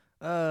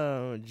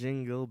Oh,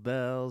 jingle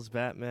bells,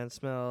 Batman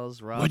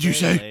smells. What'd you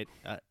say?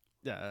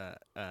 Late.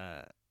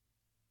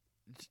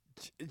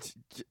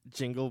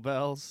 Jingle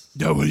bells.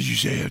 No, what did you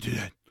say after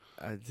that?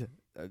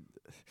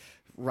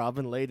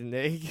 Robin laid an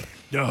egg.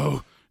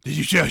 No. Did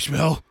you say I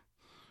smell?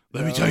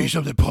 Let me tell No. you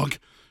something, punk.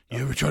 You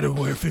ever try to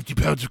wear 50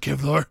 pounds of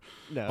Kevlar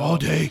No. all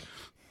day?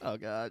 Oh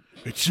God.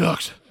 It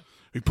sucks.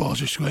 Your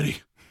balls are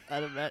sweaty. I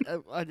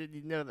didn't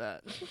even know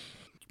that.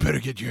 Better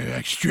get your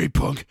act straight,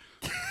 punk.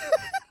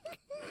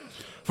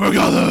 For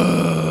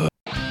Gotham!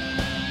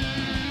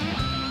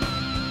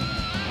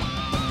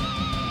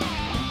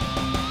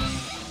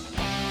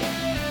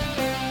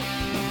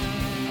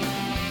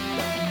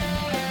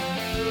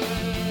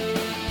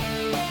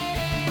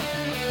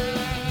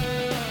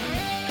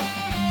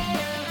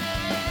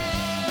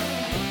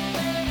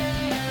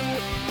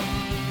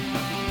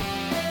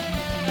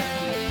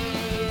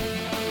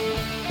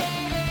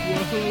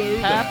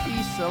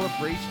 Happy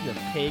celebration of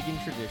pagan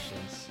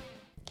traditions.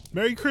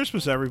 Merry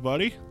Christmas,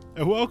 everybody,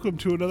 and welcome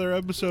to another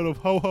episode of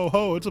Ho Ho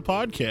Ho. It's a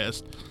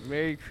podcast.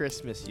 Merry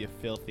Christmas, you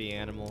filthy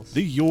animals.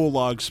 The Yule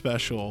Log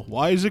Special.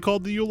 Why is it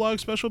called the Yule Log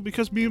Special?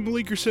 Because me and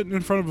Malik are sitting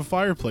in front of a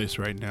fireplace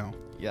right now.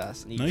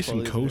 Yes. And he Nice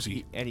and totally cozy.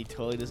 doesn't- And he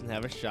totally doesn't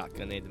have a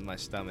shotgun aimed in my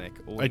stomach.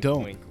 Wink, I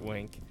don't. Wink,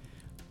 wink.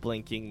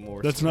 Blinking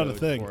more. That's not a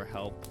thing. For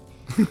help.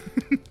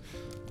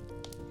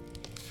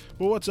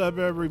 Well, what's up,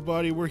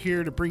 everybody? We're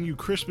here to bring you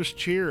Christmas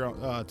cheer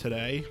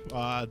today.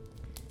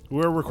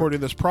 We're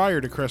recording this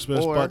prior to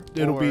Christmas, but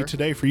it'll be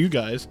today for you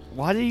guys.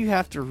 Why do you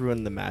have to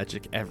ruin the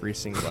magic every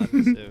single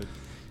episode?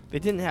 They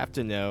didn't have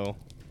to know.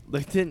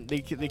 They didn't. They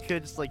could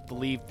just like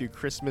believe through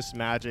Christmas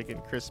magic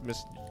and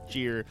Christmas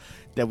cheer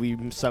that we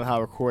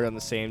somehow record on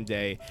the same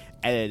day,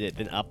 edited it,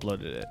 then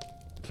uploaded it.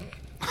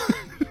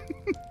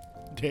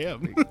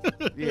 Damn.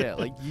 Yeah,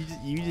 like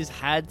you just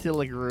had to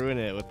like ruin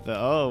it with the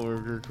we're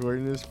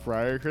recording this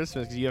prior to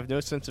Christmas because you have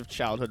no sense of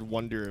childhood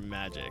wonder and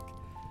magic.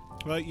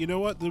 Well, you know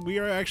what?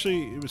 We're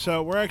actually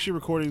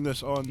recording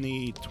this on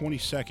the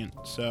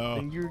 22nd. So,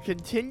 And you're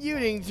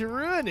continuing to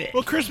ruin it.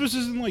 well, Christmas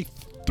is in like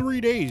 3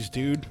 days,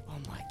 dude. Oh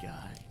my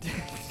god.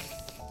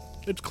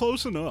 It's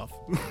close enough.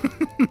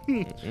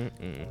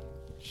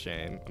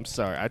 Shame. I'm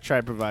sorry. I tried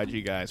to provide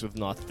you guys with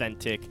an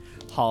authentic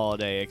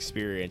holiday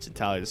experience, and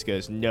Tyler just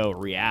goes, no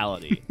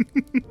reality.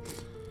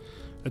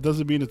 That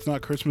doesn't mean it's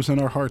not Christmas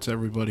in our hearts,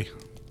 everybody.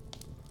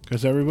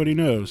 Because everybody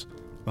knows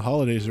the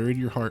holidays are in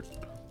your heart.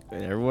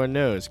 And everyone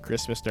knows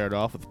Christmas started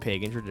off with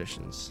pagan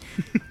traditions.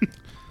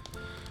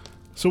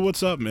 So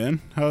what's up,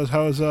 man?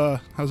 How's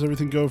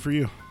everything go for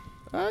you?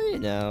 You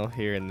know,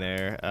 here and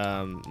there.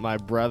 My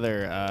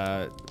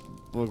brother,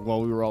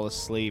 while we were all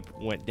asleep,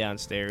 went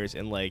downstairs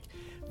and like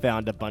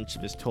found a bunch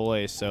of his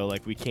toys. So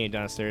like we came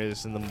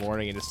downstairs in the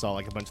morning and just saw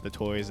like a bunch of the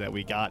toys that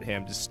we got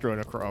him just strewn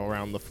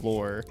around the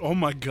floor. Oh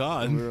my And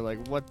God! we were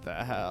like, what the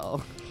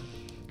hell?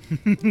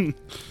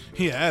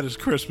 He had his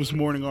Christmas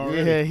morning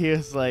already. Yeah, he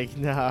was like,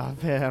 nah,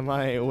 fam,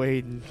 I ain't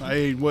waiting. I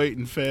ain't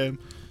waiting, fam.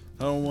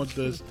 I don't want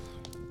this.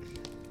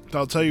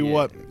 I'll tell you Yeah.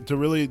 what. To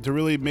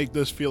really make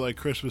this feel like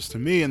Christmas to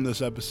me in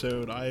this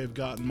episode, I have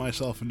gotten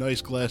myself a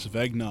nice glass of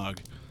eggnog.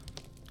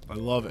 I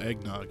love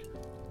eggnog.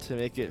 To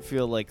make it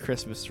feel like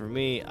Christmas for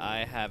me,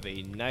 I have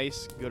a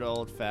nice, good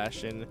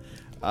old-fashioned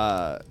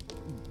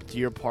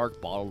Deer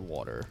Park bottled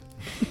water.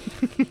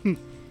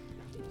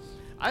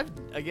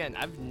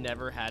 I've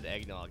never had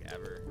eggnog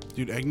ever.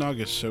 Dude, eggnog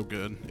is so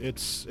good.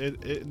 It's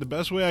the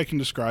best way I can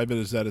describe it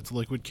is that it's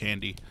liquid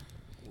candy.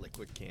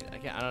 Liquid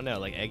candy. I don't know.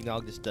 Like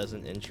eggnog just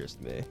doesn't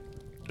interest me.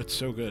 It's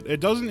so good. It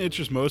doesn't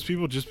interest most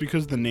people just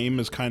because the name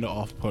is kind of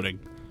off-putting.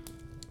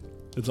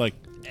 It's like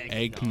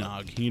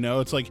eggnog, you know?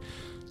 It's like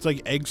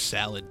egg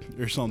salad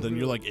or something.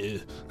 You're like, eh.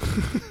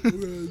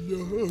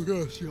 Oh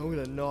gosh, I'm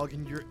gonna nog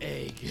in your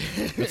egg.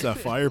 It's that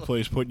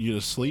fireplace putting you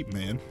to sleep,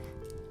 man.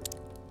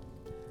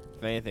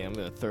 If anything, I'm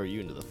gonna throw you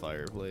into the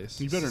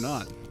fireplace. You better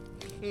not.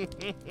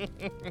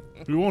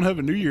 We won't have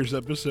a New Year's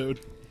episode.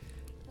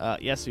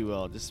 Yes, we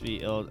will.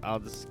 I'll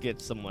just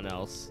get someone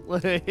else.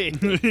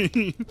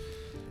 You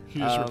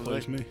just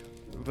replace me.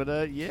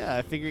 But yeah,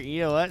 I figured,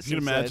 you know what? You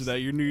can imagine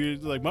that your New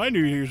Year's, like my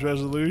New Year's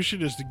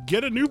resolution is to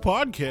get a new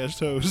podcast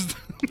host.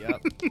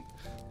 Yep.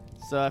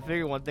 So I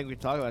figured one thing we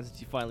talk about since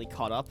you finally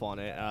caught up on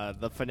it,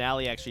 the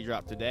finale actually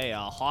dropped today,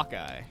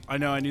 Hawkeye. I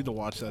know. I need to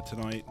watch that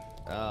tonight.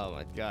 Oh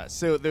my god!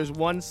 So there's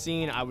one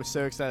scene I was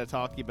so excited to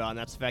talk to you about, and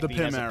that's the fact that he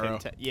has Pym a arrow.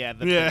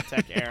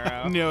 Pym-tech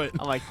arrow. I knew it.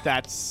 I'm like,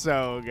 that's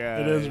so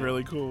good. It is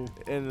really cool.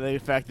 And the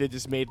fact they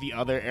just made the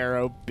other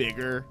arrow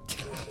bigger.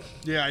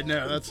 Yeah, I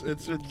know.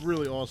 It's a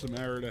really awesome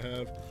arrow to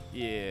have.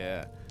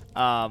 Yeah.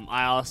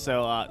 I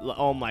also,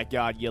 oh my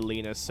god,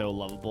 Yelena's so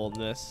lovable in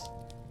this.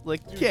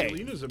 Like, Dude, okay.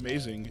 Yelena's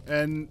amazing,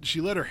 and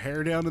she let her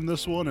hair down in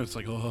this one. And it's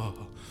like,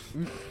 oh,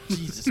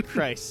 Jesus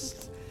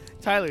Christ.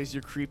 Tyler's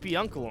your creepy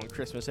uncle on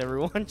Christmas,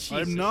 everyone. Jesus.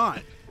 I'm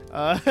not.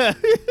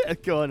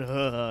 Going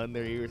in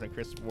their ears on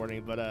Christmas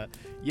morning, but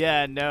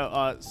yeah,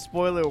 no.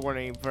 Spoiler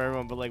warning for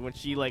everyone. But like when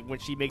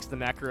she makes the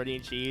macaroni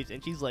and cheese,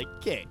 and she's like,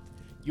 "Kate,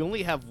 you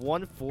only have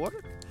one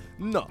fork?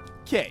 No,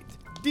 Kate,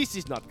 this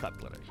is not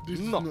cutlery. This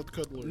is no. not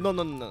cutlery.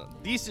 No.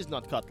 This is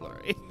not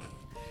cutlery.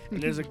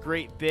 And there's a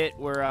great bit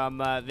where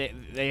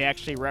they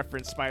actually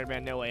reference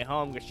Spider-Man No Way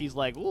Home because she's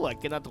like, "Ooh, I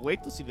cannot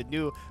wait to see the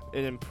new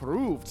and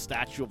improved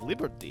Statue of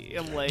Liberty."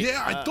 I'm like,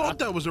 Yeah, I thought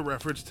that was a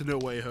reference to No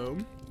Way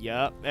Home.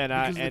 Yep, and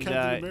Because of the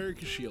Captain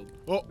America shield.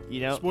 Oh,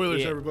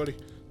 spoilers, yeah, everybody.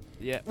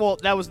 Yeah, well,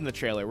 that was in the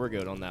trailer. We're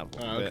good on that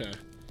one. Oh, but- okay.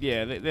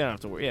 Yeah, they don't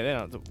have to worry. Yeah, they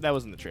don't. That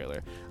was in the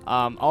trailer.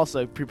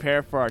 Also,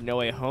 prepare for our No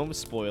Way Home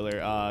spoiler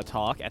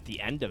talk at the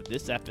end of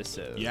this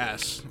episode.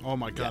 Yes. Oh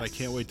my god, Yes. I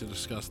can't wait to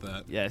discuss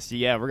that. Yes.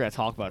 Yeah, we're gonna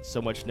talk about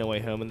so much No Way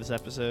Home in this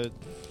episode.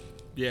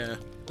 Yeah,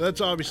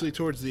 that's obviously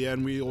towards the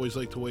end. We always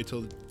like to wait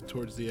till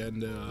towards the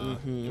end to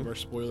give our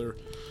spoiler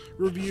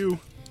review.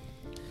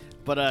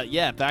 But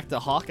yeah, back to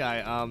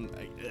Hawkeye.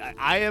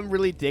 I am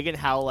really digging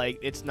how like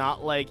it's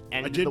not like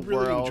end I of did the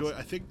really world. enjoy.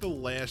 I think the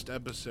last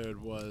episode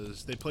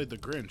was they played the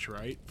Grinch,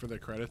 right, for the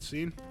credits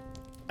scene.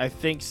 I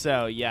think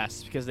so.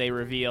 Yes, because they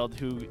revealed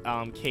who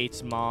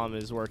Kate's mom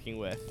is working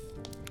with.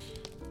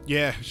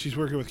 Yeah, she's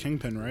working with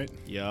Kingpin, right?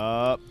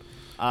 Yup.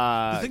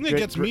 The thing that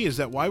gets me is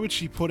that why would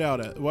she put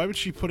out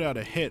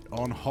a hit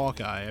on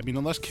Hawkeye? I mean,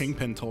 unless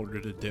Kingpin told her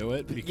to do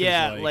it.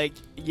 Because,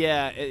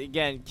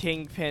 again,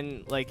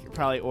 Kingpin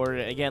probably ordered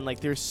it. Again,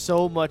 there's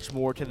so much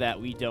more to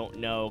that we don't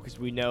know because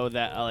we know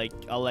that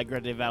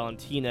Allegra de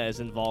Valentina is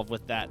involved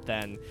with that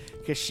then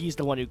because she's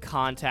the one who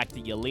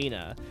contacted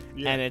Yelena.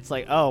 Yeah. And it's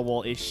like, oh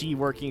well, is she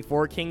working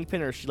for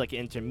Kingpin or is she like an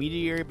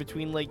intermediary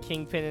between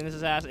Kingpin and his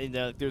assassin? And,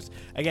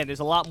 there's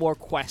a lot more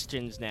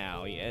questions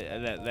now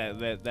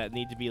that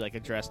need to be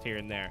addressed here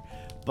and there.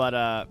 But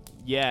I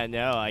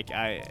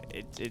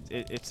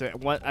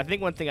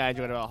think one thing I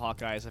enjoyed about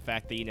Hawkeye is the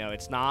fact that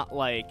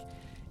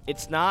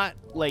it's not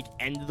like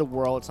end of the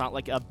world. It's not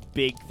like a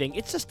big thing.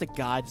 It's just a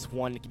guy just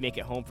wanting to make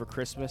it home for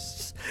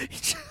Christmas.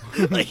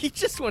 He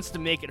just wants to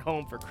make it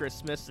home for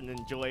Christmas and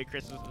enjoy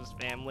Christmas with his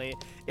family.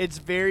 It's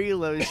very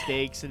low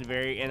stakes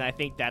and I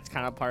think that's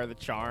kind of part of the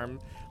charm.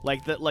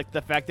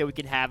 The fact that we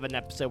can have an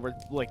episode where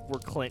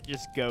Clint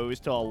just goes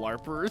to all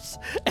LARPers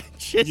and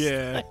just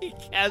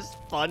has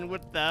fun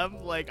with them.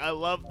 I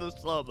love the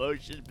slow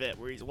motion bit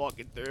where he's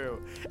walking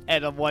through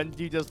and one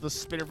dude does the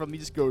spinner from. He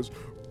just goes,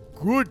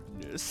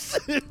 goodness.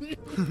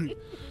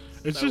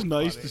 It's So just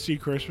nice funny. to see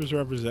Christmas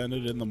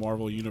represented in the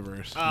Marvel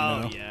universe. Oh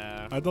you know?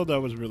 yeah. I thought that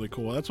was really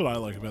cool. That's what I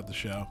like about the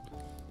show.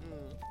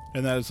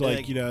 And that it's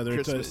there's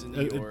Christmas in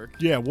New York.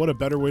 yeah, what a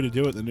better way to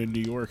do it than in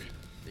New York.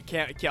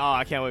 I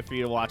can't wait for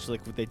you to watch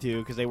what they do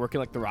because they work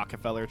in the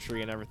Rockefeller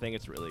tree and everything.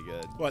 It's really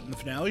good. What, in the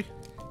finale?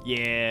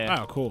 Yeah.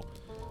 Oh, cool.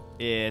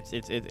 It's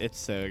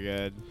so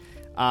good.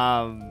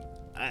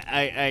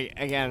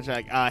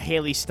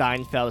 Haley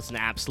Steinfeld is an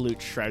absolute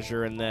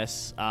treasure in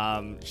this.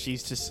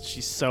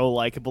 She's so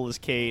likable as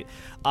Kate.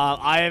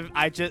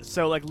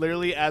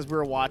 Literally as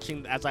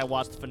I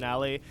watched the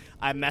finale,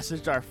 I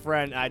messaged our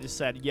friend. And I just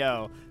said,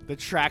 "Yo, the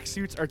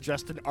tracksuits are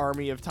just an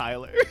army of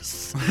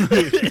Tylers."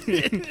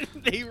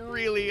 They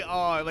really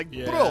are.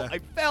 Yeah. Bro, I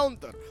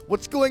found her.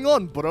 What's going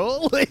on,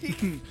 bro?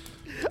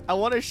 I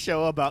want a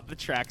show about the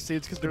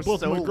tracksuits because they're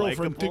Both so my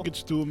girlfriend likable.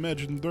 tickets to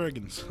Imagine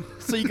Dragons.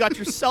 So you got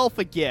yourself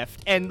a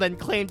gift and then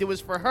claimed it was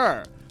for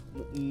her.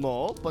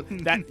 No, but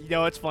that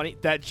it's funny.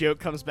 That joke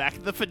comes back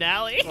in the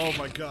finale. Oh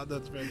my god,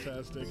 that's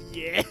fantastic.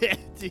 Yeah,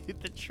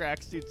 dude, the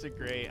tracksuits are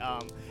great.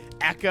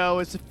 Echo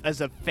is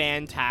a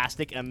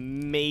fantastic,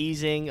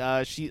 amazing.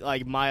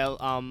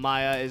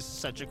 Maya is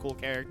such a cool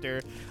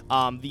character.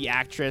 The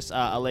actress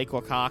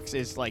Alaqua Cox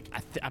is I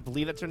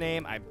believe that's her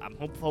name.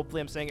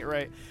 Hopefully I'm saying it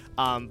right.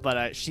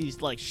 But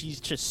she's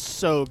just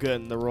so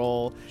good in the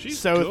role. She's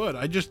so good.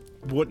 I just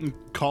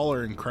wouldn't call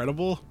her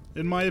incredible,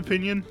 in my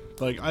opinion.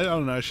 I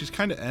don't know. She's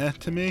kind of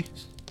to me.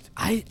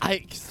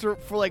 For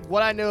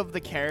what I know of the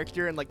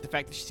character and the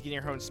fact that she's getting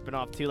her own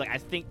spinoff too, I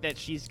think that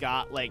she's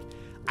got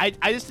I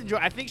just enjoy.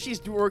 I think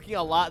she's working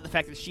a lot. The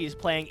fact that she is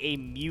playing a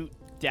mute,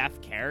 deaf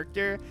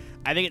character.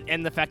 I think,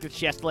 and the fact that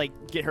she has to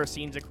get her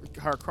scenes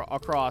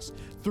across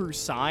through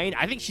sign.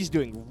 I think she's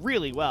doing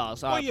really well.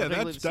 So Yeah,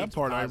 particularly that's the that scenes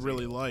part I with Ozzy.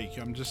 really like.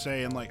 I'm just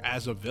saying,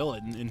 as a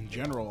villain in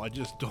general, I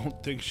just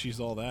don't think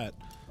she's all that.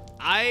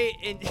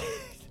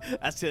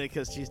 That's silly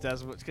because she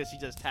does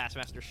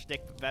Taskmaster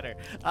shtick, but better.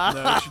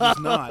 No, she does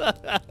not.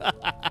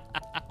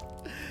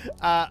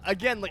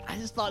 Again, I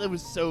just thought it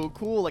was so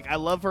cool. I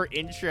love her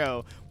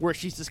intro where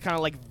she's just kind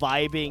of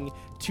vibing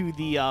to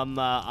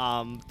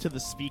the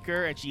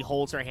speaker and she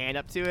holds her hand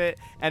up to it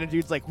and the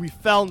dude's like, "We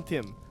found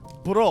him,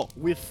 bro.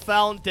 We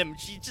found him."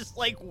 She just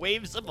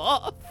waves him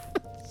off.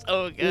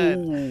 So good.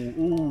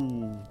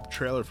 Ooh,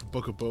 trailer for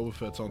Book of Boba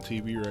Fett's on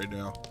TV right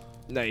now.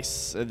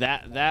 Nice.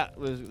 That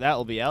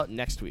will be out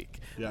next week.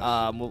 Yes.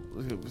 We'll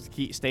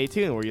stay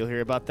tuned where you'll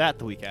hear about that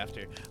the week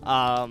after.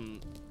 Trying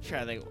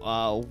to think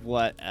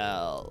what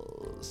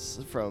else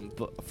from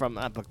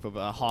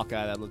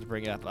Hawkeye that I'd love to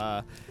bring up.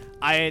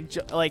 I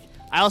enjoy,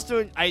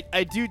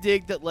 I do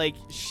dig that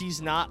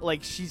she's not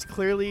she's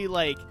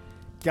clearly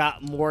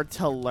got more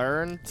to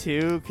learn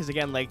too because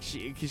again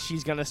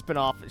she's gonna spin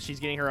off.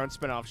 She's getting her own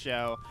spin-off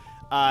show.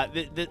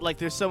 like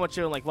there's so much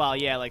of like, wow,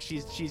 yeah, like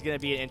she's gonna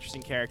be an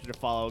interesting character to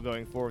follow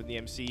going forward in the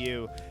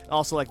MCU.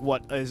 Also, like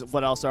what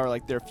else are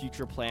like their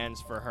future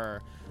plans for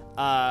her?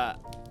 I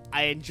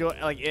enjoy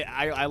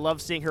I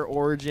love seeing her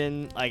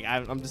origin. Like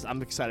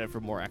I'm excited for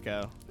more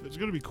Echo. It's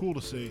gonna be cool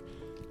to see.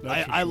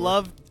 I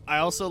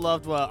also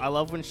loved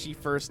when she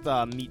first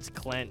meets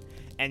Clint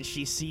and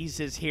she sees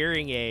his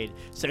hearing aid,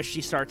 so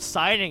she starts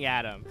signing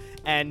at him,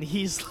 and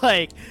he's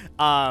like,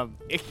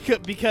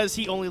 because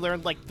he only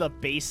learned like the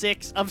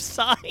basics of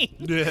sign.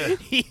 Yeah.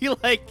 He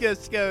like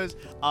just goes,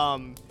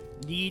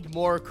 need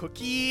more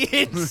cookie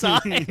and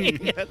sign.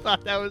 I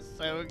thought that was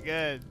so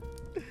good.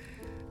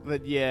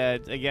 But yeah,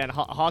 again,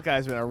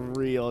 Hawkeye's been a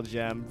real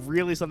gem,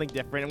 really something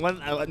different.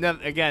 And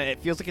again, it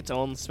feels like its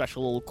own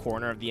special little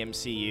corner of the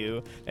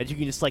MCU that you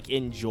can just like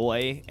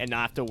enjoy and not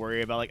have to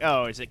worry about like,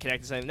 oh, is it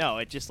connected to something? No,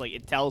 it just like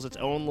it tells its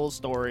own little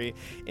story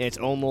in its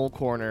own little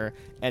corner,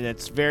 and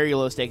it's very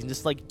low stakes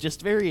and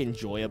just very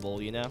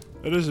enjoyable, you know.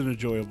 It is an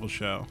enjoyable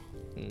show,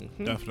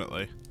 Mm-hmm.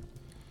 definitely.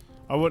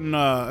 I wouldn't.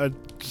 I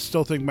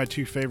still think my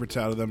two favorites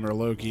out of them are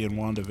Loki and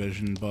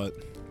WandaVision, but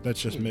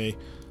that's just me.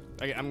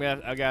 I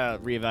gotta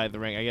reevaluate the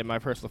rank. Again, my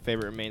personal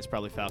favorite remains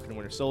probably Falcon and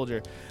Winter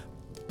Soldier.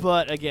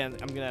 But again,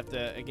 I'm gonna have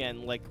to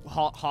like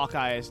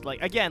Hawkeye is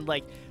like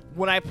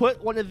when I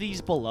put one of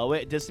these below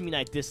it doesn't mean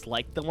I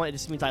dislike the one. It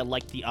just means I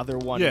like the other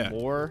one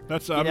more. I'm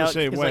the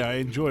same way. Like, I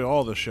enjoy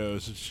all the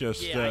shows. It's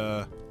just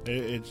Yeah,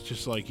 it's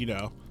just like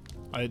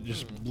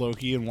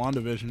Loki and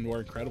WandaVision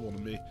were incredible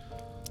to me.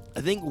 I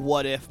think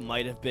What If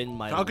might have been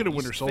my Falcon and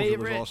least Winter Soldier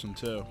favorite. was awesome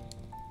too.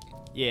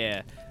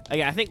 Yeah.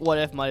 Again, I think What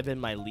If might have been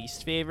my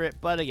least favorite,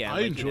 but again,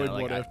 I enjoyed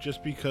What If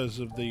just because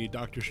of the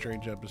Doctor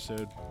Strange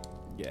episode.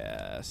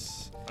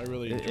 Yes. I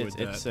really enjoyed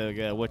that. It's so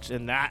good.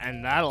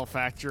 That'll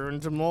factor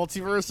into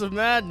Multiverse of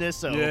Madness.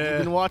 So Yeah. if you've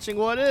been watching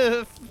What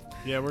If.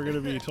 Yeah, we're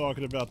gonna be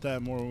talking about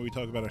that more when we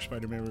talk about our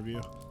Spider-Man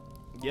review.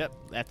 Yep,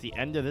 at the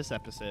end of this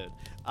episode.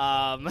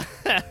 I'm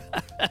trying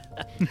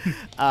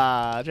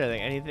to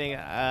think. Anything?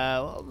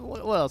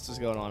 What else is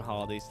going on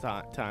holidays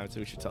times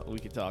we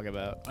could talk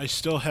about? I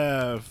still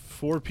have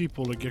 4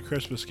 people to get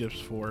Christmas gifts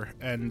for,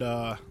 and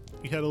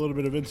we had a little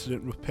bit of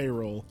incident with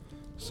payroll,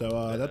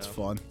 so that's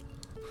fun.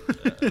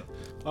 But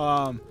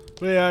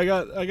yeah,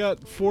 I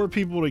got 4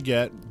 people to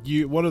get.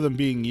 One of them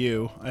being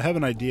you. I have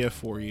an idea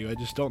for you. I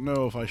just don't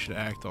know if I should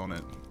act on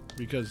it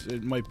because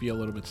it might be a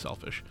little bit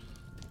selfish.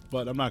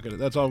 But I'm not gonna.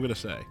 That's all I'm gonna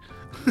say.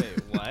 Wait,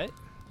 what?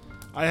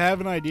 I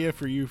have an idea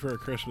for you for a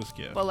Christmas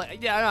gift. Well,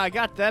 I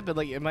got that, but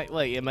it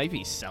might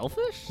be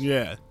selfish.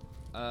 Yeah.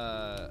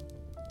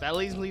 That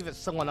leads me that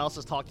someone else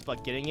has talked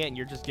about getting it, and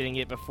you're just getting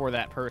it before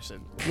that person.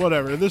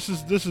 Whatever. This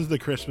is the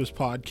Christmas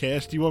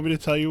podcast. Do you want me to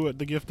tell you what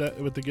the gift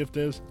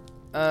is?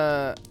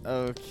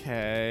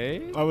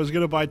 Okay. I was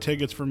gonna buy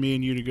tickets for me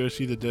and you to go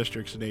see the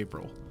Districts in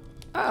April.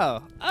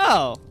 Oh,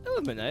 that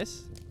would be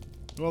nice.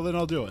 Well, then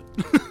I'll do it.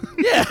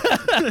 Yeah.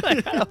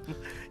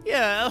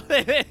 Yeah.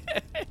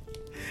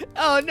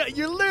 Oh no,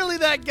 you're literally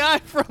that guy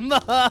from the.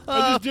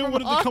 I just didn't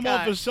want it to come off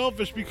Hawkeye. as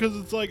selfish because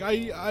it's like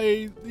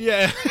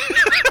yeah.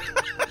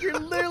 You're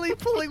literally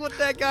pulling what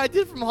that guy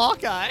did from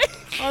Hawkeye.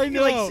 I You,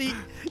 know. see,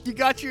 you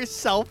got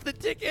yourself the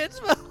tickets,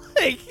 but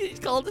he's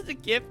called it a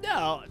gift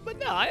now. But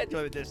no, I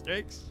enjoy the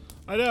Districts.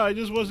 I know. I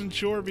just wasn't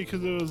sure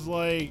because it was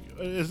like,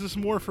 is this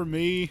more for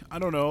me? I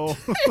don't know.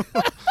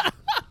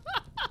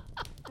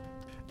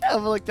 Yeah,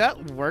 but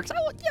that works. I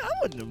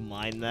wouldn't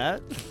mind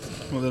that.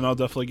 Well, then I'll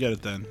definitely get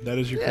it then. That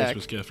is your Yeah.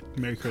 Christmas gift.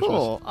 Merry Christmas.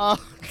 Cool.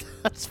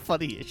 That's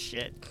funny as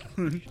shit.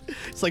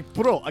 It's like,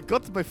 bro, I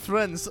got my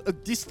friends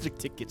district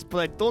tickets, but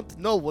I don't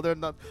know whether or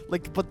not,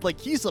 but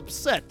he's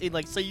upset.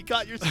 And so you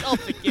got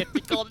yourself a gift.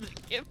 You called it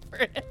a gift for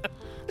him.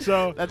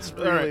 So That's all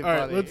right, really all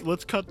funny. right.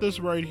 Let's cut this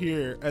right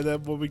here, and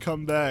then when we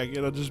come back,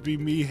 it'll just be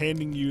me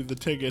handing you the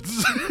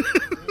tickets.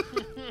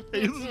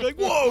 He's like,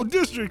 "Whoa,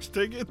 Districts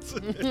tickets!"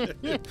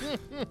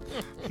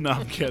 No,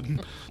 I'm kidding.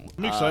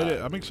 I'm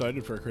excited. I'm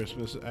excited for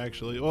Christmas.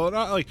 Actually, well,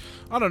 not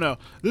I don't know.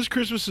 This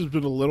Christmas has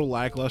been a little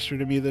lackluster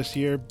to me this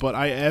year, but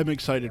I am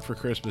excited for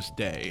Christmas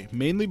Day,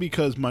 mainly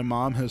because my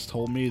mom has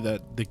told me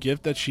that the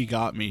gift that she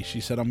got me,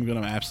 she said I'm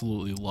gonna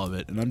absolutely love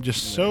it, and I'm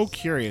just so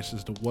curious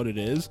as to what it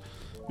is,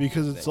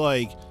 because it's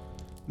like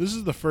this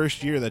is the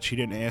first year that she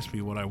didn't ask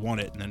me what I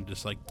wanted, and then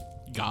just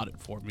got it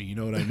for me. You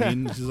know what I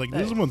mean? She's like,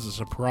 this one's a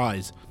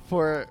surprise.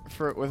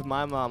 With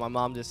my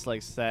mom just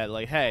said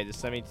hey, just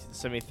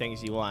send me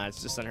things you want. I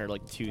just sent her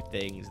 2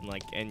 things I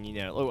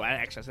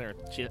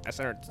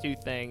sent her 2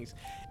 things,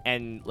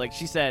 and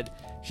she said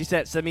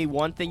send me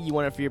 1 thing you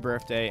wanted for your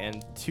birthday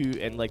and 2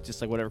 and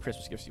just whatever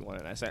Christmas gifts you wanted.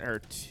 And I sent her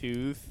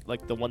 2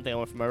 the 1 thing I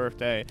wanted for my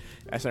birthday.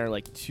 I sent her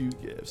 2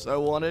 gifts I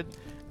wanted.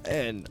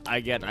 And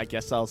I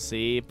guess I'll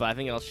see, but I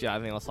think I'll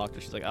talk to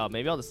her. She's like, oh,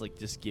 maybe I'll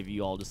just give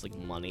you all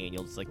money and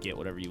you'll just get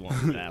whatever you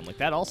want with that. I'm like,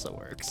 that also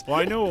works. Well,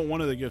 I know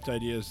one of the gift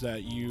ideas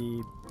that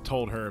you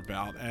told her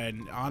about,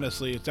 and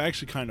honestly, it's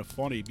actually kind of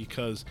funny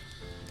because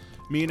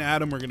me and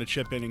Adam were going to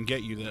chip in and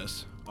get you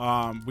this.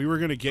 We were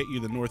going to get you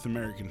the North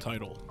American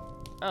title.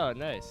 Oh,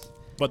 nice.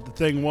 But the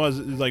thing was,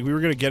 we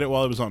were going to get it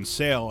while it was on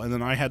sale, and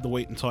then I had to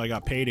wait until I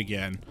got paid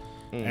again.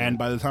 And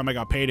by the time I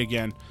got paid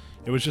again,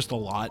 it was just a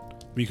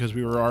lot because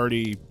we were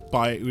already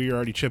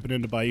chipping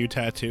in to buy you a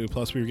tattoo.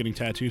 Plus, we were getting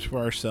tattoos for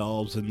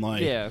ourselves, and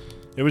like, Yeah.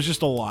 it was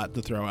just a lot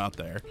to throw out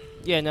there.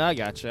 Yeah, no, I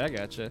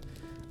gotcha.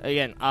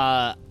 Again,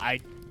 I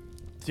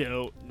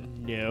don't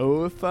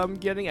know if I'm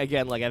getting.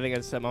 Again, like I think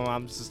I said, my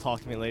mom's just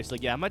talking to me later. She's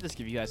like, yeah, I might just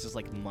give you guys just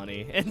like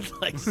money and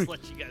like just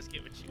let you guys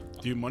get what you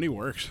want. Dude, money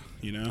works,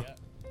 you know. Yeah.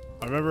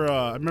 I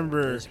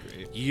remember That's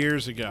great.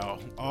 years ago.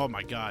 Oh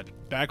my God,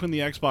 back when the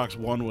Xbox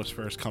One was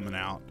first coming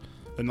out,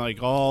 and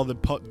like all the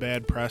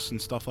bad press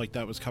and stuff like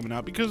that was coming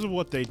out because of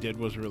what they did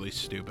was really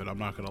stupid. I'm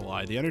not gonna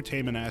lie. The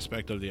entertainment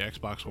aspect of the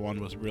Xbox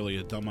One was really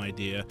a dumb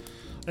idea,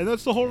 and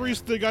that's the whole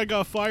reason the guy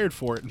got fired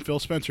for it, and Phil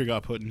Spencer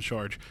got put in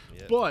charge.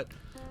 Yeah. But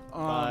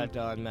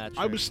Matt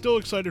I was still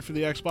excited for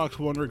the Xbox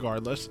One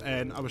regardless,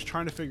 and I was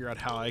trying to figure out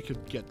how I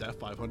could get that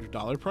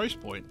 $500 price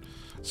point.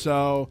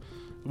 So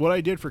what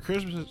I did for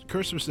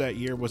Christmas that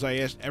year was I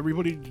asked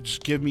everybody to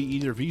just give me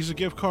either Visa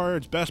gift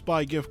cards, Best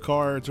Buy gift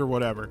cards, or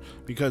whatever,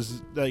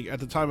 because like at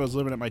the time I was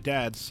living at my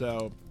dad's,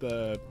 so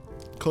the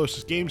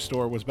closest game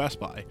store was Best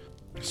Buy.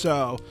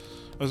 So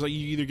I was like,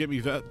 you either get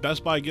me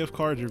Best Buy gift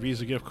cards or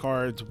Visa gift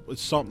cards,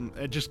 something,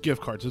 just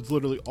gift cards. It's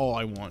literally all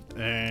I want.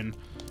 And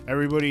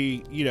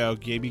everybody, you know,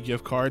 gave me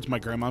gift cards.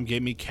 My grandmom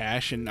gave me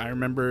cash, and I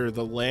remember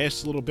the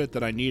last little bit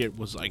that I needed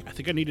was like, I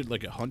think I needed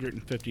like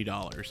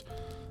 $150.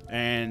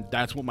 And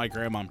that's what my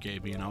grandmom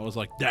gave me, and I was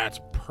like, that's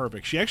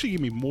perfect. She actually gave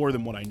me more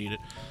than what I needed,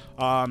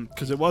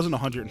 because it wasn't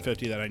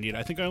 150 that I needed.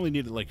 I think I only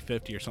needed like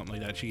 50 or something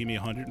like that. She gave me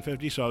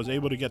 150, so I was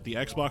able to get the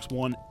Xbox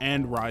One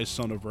and Rise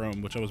Son of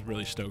Rome, which I was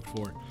really stoked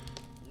for.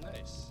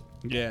 Nice.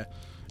 Yeah,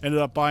 ended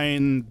up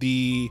buying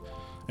the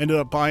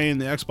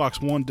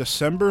Xbox One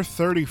December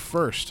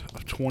 31st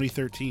of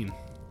 2013.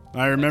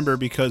 I remember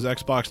because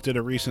Xbox did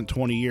a recent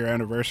 20-year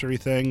anniversary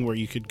thing where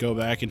you could go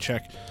back and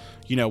check,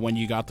 you know, when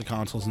you got the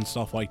consoles and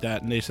stuff like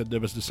that, and they said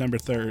it was December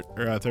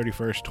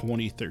 31st,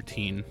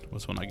 2013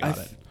 was when I got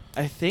it.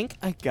 I think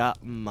I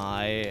got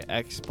my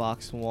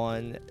Xbox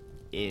One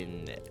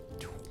in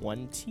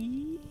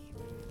 2015.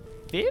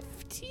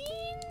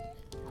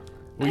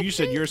 Well, you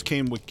said yours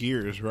came with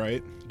Gears,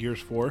 right? Gears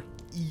 4?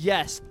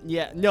 Yes.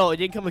 Yeah. No, it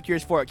didn't come with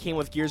Gears 4. It came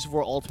with Gears of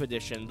War Ultimate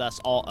Edition.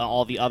 Thus,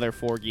 all the other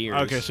 4 Gears.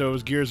 Okay, so it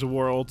was Gears of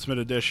War Ultimate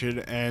Edition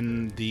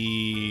and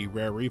the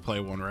Rare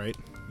Replay one, right?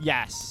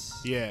 Yes.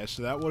 Yeah,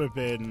 so that would have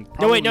been.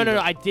 No, wait, no. probably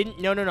I didn't.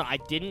 No. I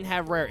didn't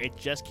have Rare. It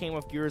just came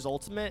with Gears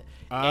Ultimate,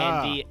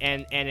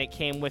 and it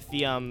came with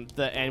the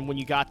and when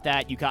you got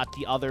that, you got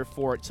the other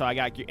 4. So I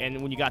got,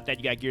 and when you got that,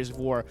 you got Gears of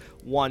War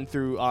 1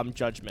 through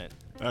Judgment.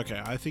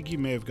 Okay, I think you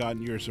may have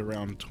gotten yours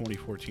around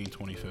 2014,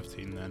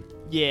 2015 then.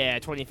 Yeah,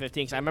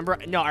 2015. Cause I remember.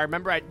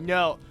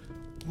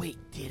 Wait,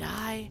 did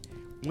I?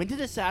 When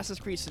did Assassin's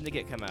Creed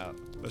Syndicate come out?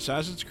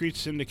 Assassin's Creed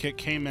Syndicate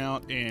came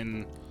out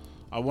in,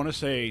 I want to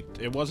say,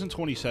 it wasn't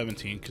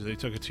 2017 because they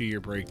took a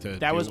 2-year break.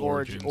 That was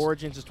Origins.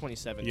 Origins is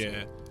 2017.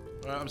 Yeah.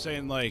 I'm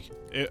saying, like,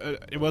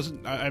 it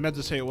wasn't, I meant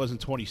to say it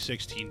wasn't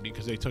 2016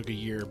 because they took a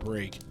year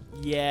break.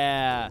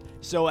 Yeah.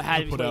 So it had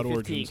to be put out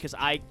 2015 because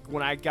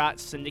when I got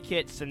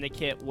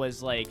Syndicate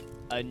was like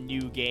a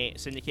new game.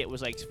 Syndicate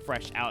was like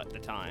fresh out at the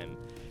time.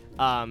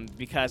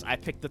 Because I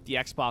picked up the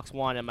Xbox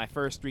One and my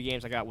first 3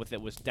 games I got with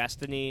it was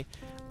Destiny,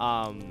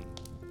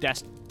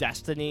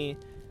 Destiny,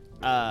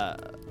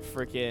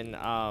 freaking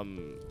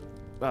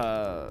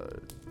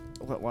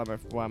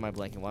why am I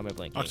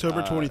blanking?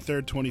 October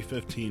 23rd,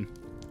 2015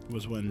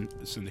 was when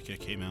Syndicate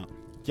came out.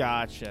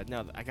 Gotcha.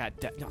 No, I got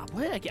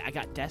what did I get? I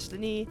got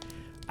Destiny.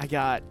 I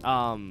got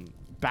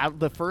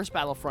the first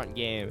Battlefront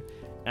game,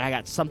 and I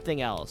got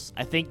something else.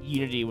 I think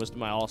Unity was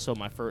my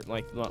first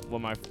one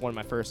of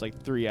my first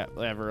like 3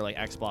 ever like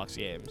Xbox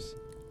games.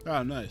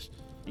 Oh, nice.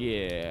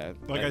 Yeah.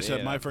 Like I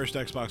said, my first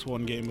Xbox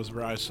One game was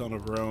Rise Son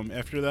of Rome.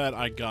 After that,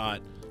 I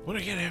got, what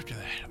did I get after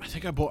that?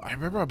 I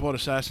remember I bought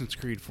Assassin's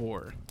Creed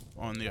 4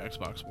 on the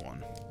Xbox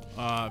One.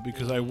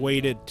 Because I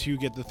waited to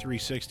get the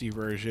 360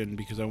 version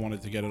because I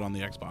wanted to get it on the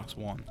Xbox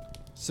One.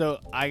 So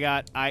I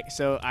got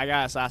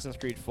Assassin's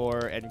Creed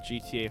 4 and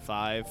GTA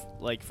 5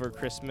 like for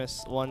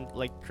Christmas one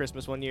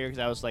year because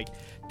I was like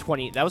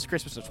 20. That was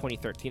Christmas of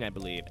 2013, I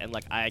believe, and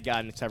like I had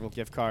gotten several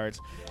gift cards,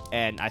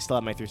 and I still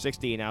had my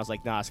 360, and I was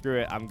like, nah,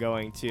 screw it. I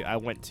went to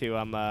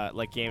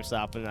like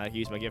GameStop and I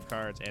used my gift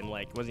cards and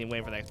like wasn't even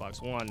waiting for the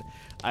Xbox One.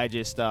 I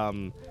just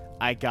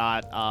I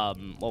got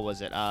what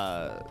was it?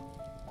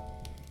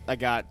 I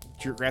got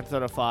Grand Theft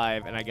Auto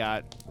 5 and I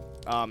got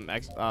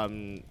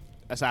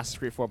Assassin's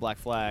Creed 4 Black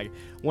Flag.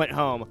 Went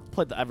home,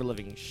 played the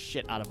ever-living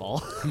shit out of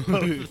all.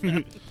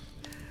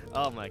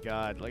 Oh my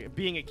god! Like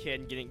being a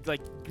kid,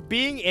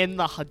 being in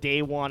the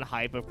day one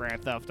hype of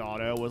Grand Theft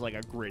Auto was like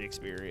a great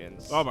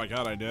experience. Oh my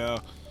god, I know.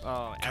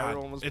 Oh,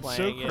 everyone was it's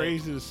playing so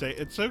crazy to say.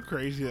 It's so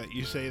crazy that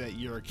you say that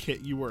you're a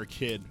kid. You were a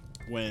kid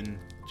when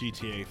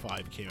GTA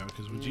 5 came out.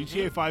 Because when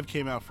GTA 5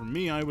 came out, for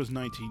me, I was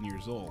 19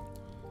 years old.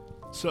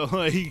 So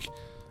like,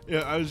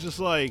 yeah, I was just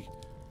like.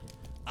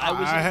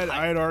 I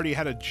had already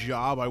had a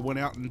job. I went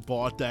out and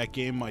bought that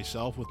game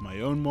myself with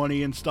my own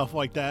money and stuff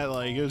like that.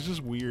 Like, it was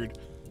just weird.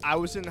 I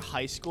was in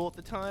high school at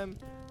the time,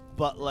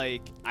 but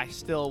like I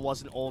still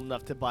wasn't old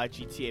enough to buy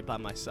GTA by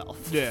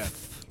myself. Yeah.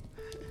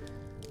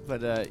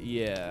 But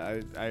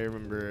yeah, I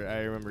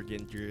remember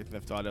getting through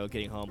Theft Auto,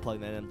 getting home,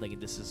 plugging that in, thinking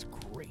this is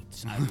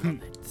great. I love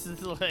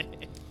it.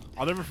 Like,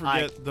 I'll never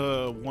forget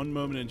the one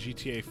moment in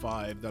GTA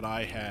 5 that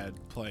I had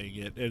playing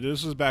it.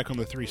 This was back on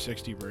the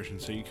 360 version,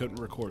 so you couldn't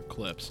record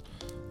clips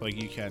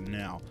like you can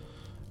now.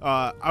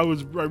 I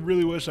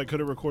really wish I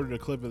could have recorded a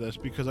clip of this,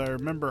 because I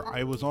remember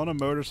I was on a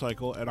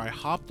motorcycle and I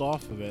hopped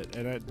off of it,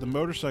 and the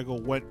motorcycle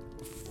went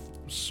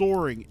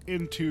soaring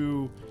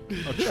into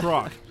a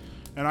truck,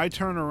 and I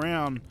turn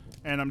around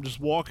and I'm just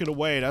walking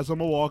away, and as I'm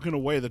walking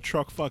away, the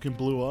truck fucking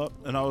blew up,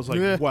 and I was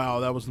like, wow,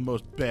 that was the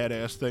most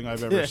badass thing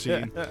I've ever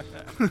seen.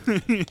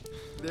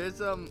 There's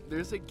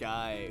a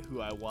guy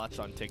who I watch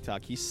on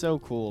TikTok. He's so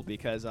cool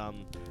because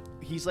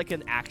he's like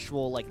an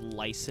actual like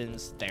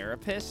licensed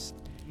therapist.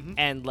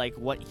 And like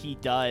what he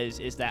does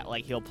is that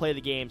like he'll play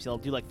the games, he'll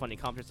do like funny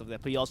comments stuff like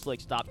that, but he also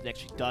like stops and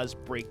actually does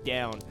break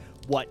down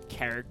what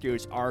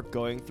characters are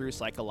going through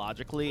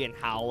psychologically and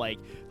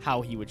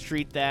how he would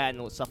treat that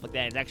and stuff like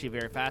that. It's actually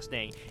very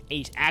fascinating. And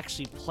he's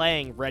actually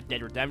playing Red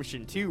Dead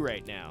Redemption 2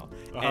 right now,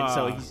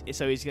 and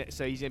so he's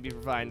gonna be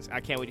providing. I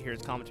can't wait to hear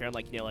his commentary on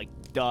like like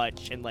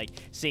Dutch and like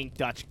seeing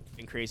Dutch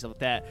and crazy stuff like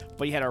that.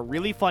 But he had a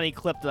really funny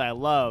clip that I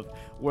loved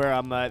where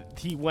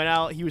he went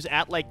out, he was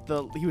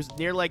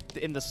near like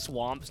in the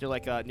swamps near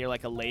like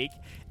a lake,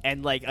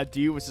 and like a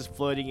dude was just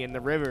floating in the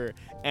river,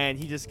 and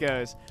he just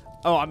goes,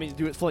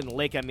 dude floating in the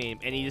lake, and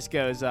he just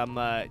goes,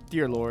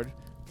 dear Lord,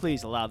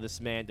 please allow this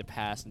man to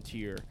pass into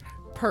your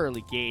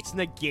pearly gates.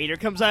 And the gator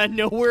comes out of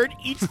nowhere and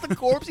eats the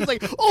corpse. He's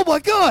like, oh my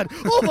god,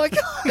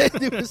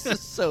 it was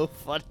just so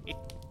funny.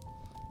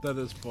 That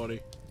is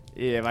funny.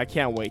 Yeah, I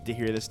can't wait to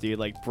hear this dude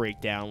like break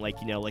down like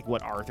like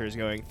what Arthur's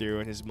going through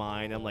in his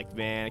mind. I'm like,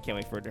 man, I can't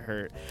wait for it to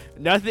hurt.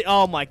 Nothing.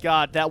 Oh my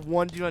god, that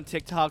one dude on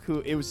TikTok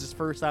who it was his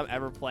first time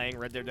ever playing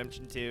Red Dead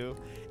Redemption 2,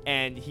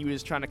 and he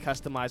was trying to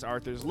customize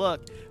Arthur's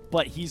look,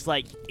 but he's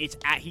like, he's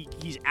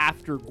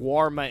after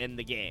Guarma in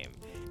the game,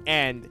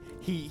 and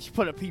he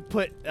put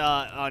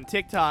on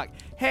TikTok,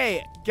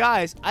 hey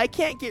guys, I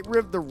can't get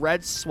rid of the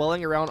red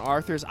swelling around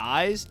Arthur's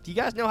eyes. Do you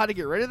guys know how to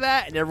get rid of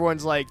that? And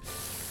everyone's like,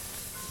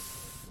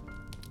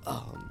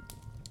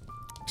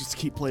 just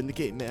keep playing the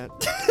game, man.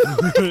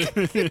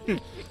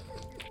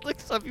 Like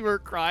some people are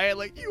crying,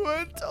 like, you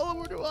wouldn't tell them,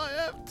 or do I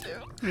have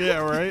to? Yeah,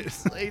 right.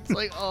 It's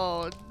like,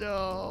 oh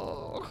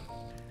no.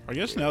 I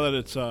guess now that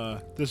it's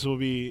this will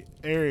be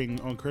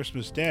airing on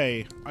Christmas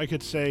Day, I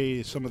could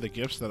say some of the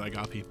gifts that I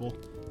got people.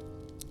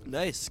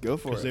 Nice, go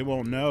for it. Because they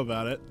won't know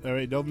about it. I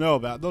mean, they'll know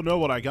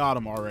what I got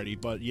them already,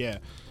 but yeah.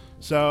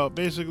 So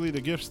basically,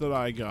 the gifts that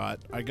I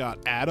got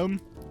Adam.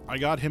 I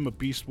got him a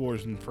Beast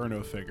Wars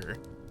Inferno figure,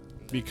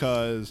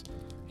 because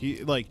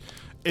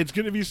it's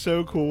gonna be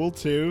so cool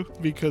too,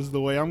 because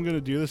the way I'm gonna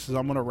do this is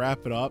I'm gonna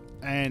wrap it up,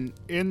 and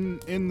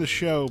in the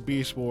show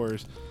Beast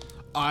Wars,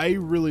 I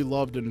really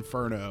loved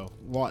Inferno.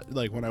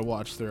 Like when I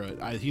watched through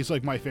it, he's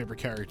like my favorite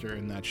character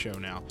in that show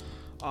now.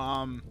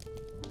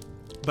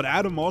 But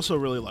Adam also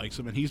really likes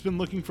him, and he's been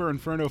looking for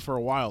Inferno for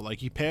a while. Like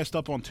he passed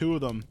up on 2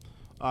 of them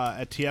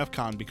at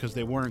TFCon because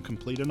they weren't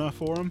complete enough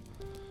for him.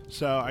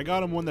 So I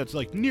got him one that's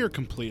like near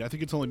complete. I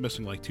think it's only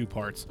missing like 2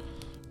 parts,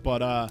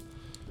 but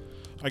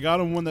I got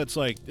him one that's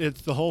like,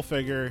 it's the whole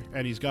figure,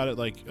 and he's got it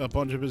like a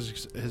bunch of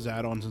his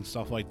add-ons and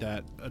stuff like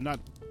that. Not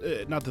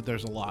that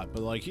there's a lot,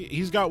 but like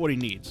he's got what he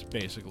needs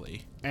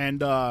basically.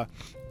 And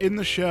in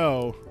the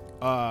show,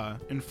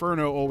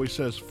 Inferno always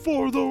says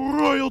 "for the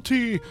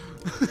royalty"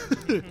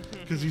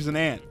 because he's an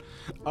ant,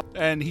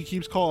 and he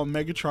keeps calling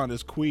Megatron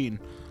his queen.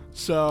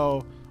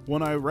 So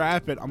when I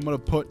wrap it, I'm gonna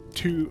put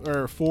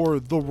 4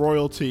 the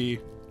royalty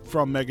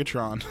from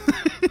Megatron.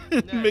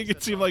 Nice, make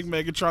it seem like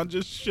Megatron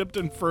just shipped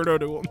Inferno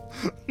to him.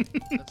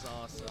 That's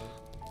awesome.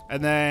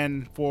 And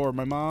then for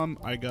my mom,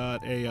 I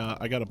got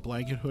a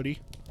blanket hoodie.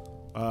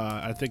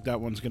 I think that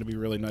one's gonna be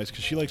really nice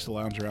because she likes to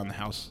lounge around the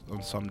house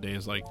on some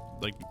days, like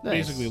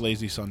Nice. basically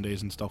lazy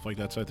Sundays and stuff like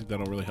that. So I think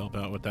that'll really help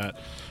out with that.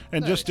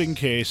 And Nice. just in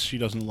case she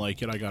doesn't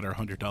like it, I got her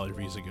 $100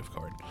 Visa gift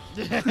card.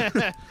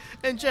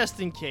 And just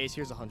in case,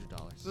 here's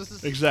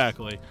 $100.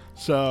 Exactly.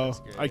 So That's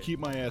great. I keep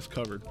my ass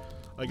covered.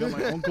 I got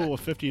my uncle a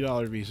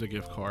 $50 Visa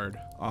gift card.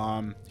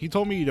 He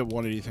told me he didn't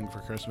want anything for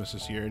Christmas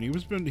this year, and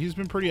he's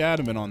been pretty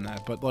adamant on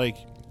that. But like,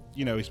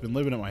 he's been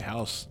living at my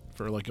house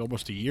for like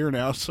almost a year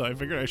now, so I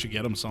figured I should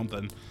get him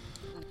something.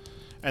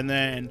 And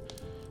then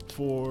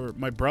for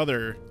my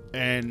brother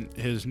and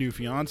his new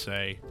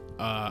fiance,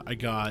 I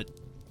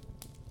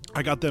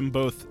got them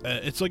both.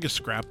 It's like a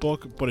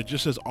scrapbook, but it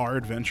just says "Our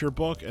Adventure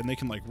Book," and they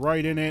can like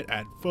write in it,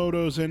 add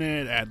photos in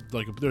it,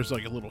 there's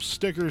like a little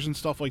stickers and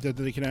stuff like that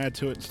they can add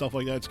to it and stuff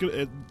like that.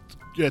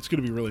 It's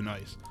gonna be really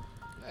nice.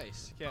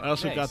 Nice. I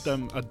also got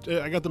them.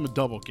 I got them a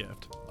double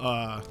gift.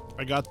 I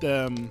got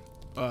them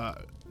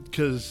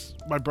because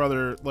my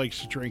brother likes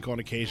to drink on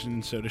occasion,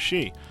 and so does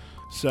she.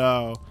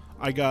 So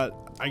I got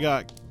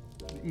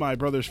my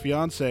brother's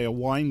fiance a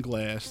wine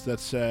glass that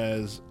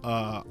says,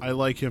 "I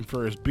like him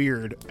for his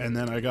beard," and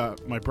then I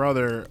got my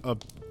brother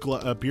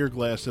a beer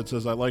glass that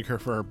says, "I like her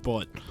for her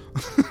butt."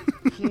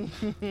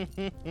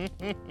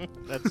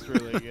 That's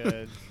really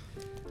good.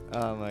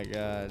 Oh my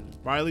god.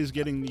 Riley's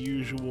getting the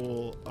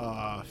usual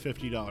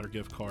 $50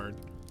 gift card,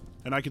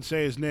 and I can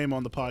say his name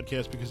on the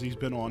podcast because he's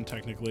been on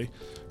technically.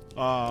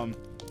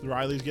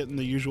 Riley's getting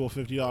the usual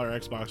 $50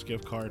 Xbox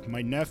gift card.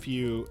 My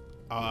nephew,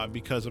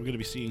 because I'm going to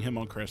be seeing him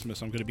on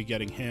Christmas, I'm going to be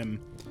getting him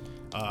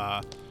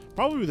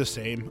probably the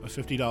same, a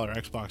 $50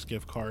 Xbox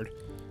gift card.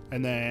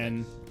 And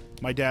then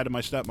my dad and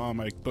my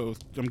stepmom,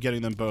 I'm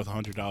getting them both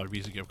 $100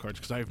 Visa gift cards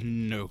because I have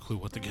no clue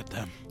what to get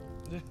them.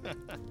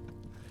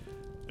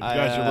 If you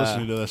guys are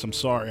listening to this, I'm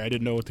sorry. I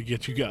didn't know what to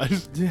get you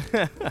guys.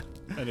 And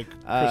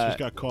Christmas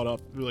got caught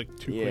up like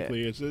too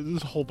quickly. It's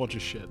a whole bunch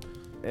of shit.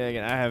 And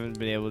again, I haven't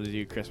been able to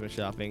do Christmas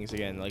shoppings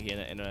again, like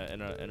in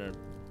a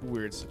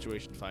weird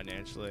situation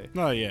financially.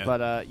 Oh yeah.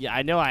 But yeah,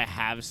 I know I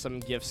have some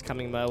gifts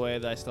coming my way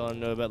that I still don't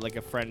know about. Like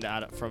a friend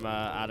out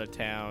of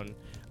town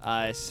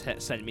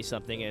sent me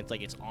something, and it's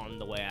like it's on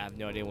the way. I have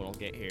no idea when it'll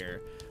get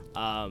here.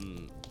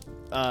 Trying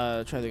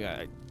to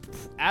think.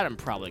 Adam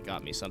probably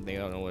got me something. I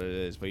don't know what it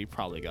is, but he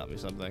probably got me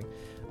something.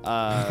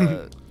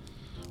 Well,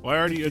 I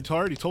already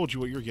told you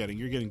what you're getting.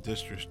 You're getting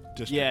district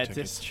yeah,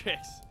 tickets.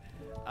 districts.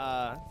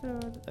 A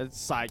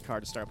sidecar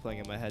to start playing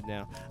in my head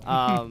now.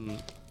 Trying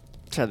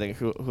to think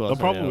who else. They'll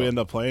probably end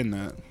up playing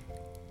that.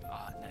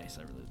 Oh, nice.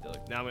 I really do.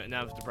 Like, now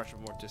I have to brush up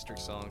more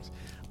district songs.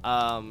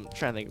 Trying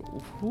to think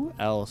who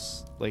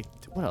else. Like,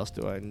 what else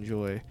do I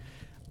enjoy?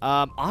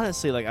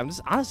 Honestly, like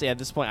honestly at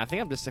this point, I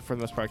think I'm just for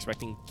the most part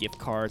expecting gift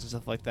cards and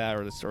stuff like that,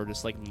 or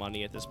just like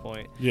money at this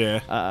point.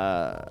 Yeah.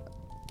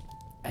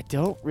 I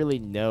don't really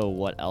know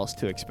what else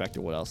to expect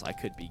or what else I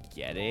could be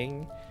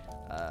getting.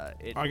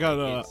 I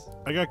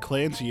got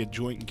Clancy a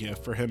joint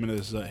gift for him and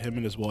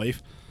his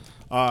wife,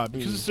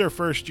 because it's their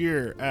first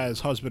year as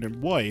husband and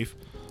wife.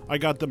 I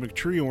got them a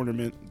tree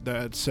ornament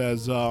that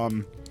says,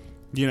 Mr.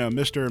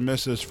 and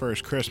Mrs.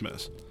 First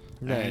Christmas.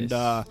 Nice.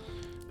 And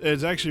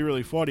it's actually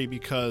really funny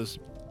because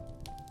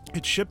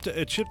it shipped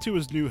to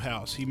his new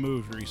house. He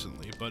moved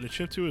recently, but it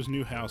shipped to his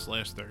new house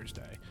last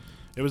Thursday.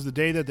 It was the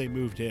day that they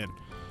moved in,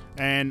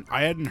 and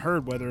I hadn't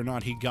heard whether or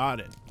not he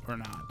got it or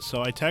not.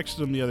 So I texted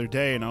him the other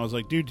day, and I was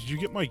like, "Dude, did you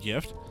get my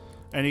gift?"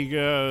 And he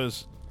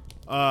goes,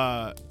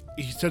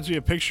 he sends me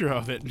a picture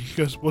of it, and he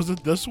goes, "Was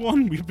it this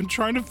one? We've been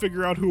trying to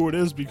figure out who it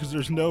is because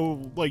there's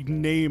no like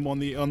name on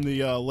the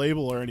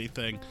label or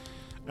anything."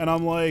 And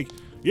I'm like,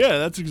 "Yeah,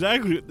 that's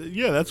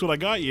what I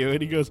got you."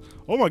 And he goes,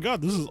 "Oh my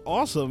god, this is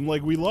awesome!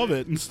 Like, we love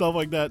it," and stuff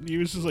like that. And he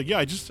was just like,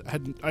 "Yeah,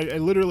 I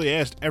literally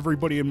asked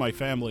everybody in my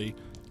family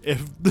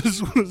if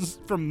this was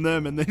from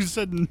them, and they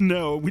said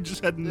no. We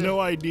just had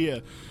no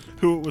idea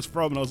who it was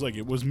from." And I was like,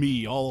 "It was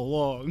me all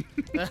along."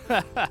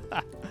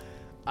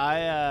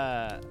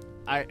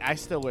 I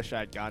still wish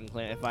I'd gotten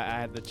Clancy. If I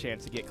had the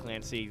chance to get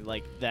Clancy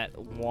like that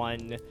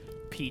one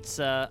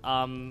pizza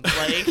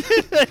like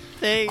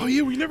thing. Oh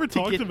yeah, we never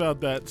talked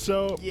about that.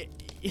 So Yeah.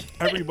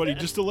 everybody,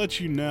 just to let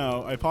you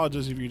know, I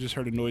apologize if you just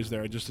heard a noise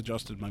there. I just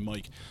adjusted my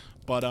mic.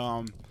 But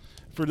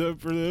for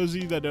those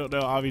of you that don't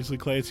know, obviously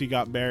Clancy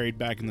got married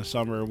back in the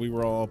summer. We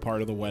were all a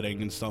part of the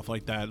wedding and stuff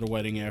like that, the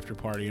wedding after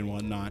party and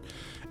whatnot.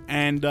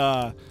 And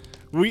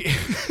we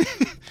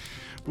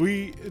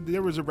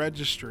there was a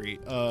registry,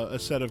 a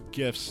set of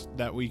gifts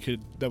that we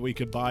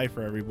could buy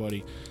for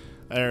everybody,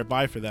 or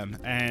buy for them.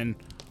 And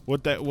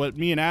what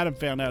me and Adam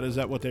found out is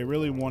that what they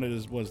really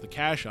wanted was the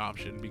cash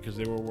option, because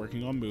they were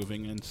working on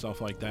moving and stuff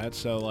like that.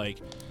 So like,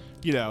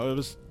 it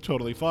was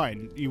totally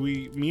fine.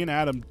 Me and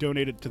Adam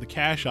donated to the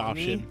cash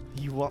option.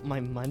 You want my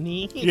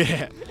money?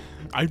 Yeah.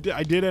 I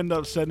did end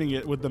up sending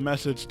it with the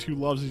message, "To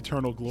love's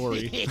eternal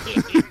glory."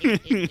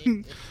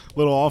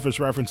 Little Office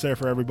reference there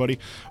for everybody.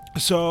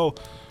 So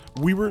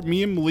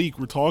me and Malik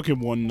were talking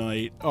one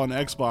night on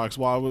Xbox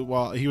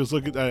while he was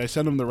looking. I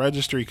sent him the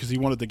registry because he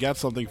wanted to get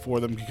something for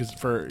them because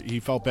he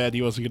felt bad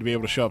he wasn't going to be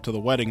able to show up to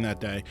the wedding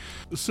that day.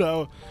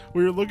 So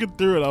we were looking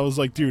through it. I was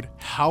like, dude,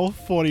 how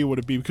funny would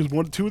it be? Because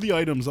two of the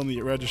items on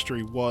the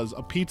registry was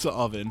a pizza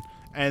oven,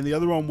 and the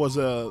other one was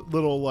a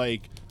little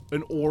like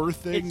an oar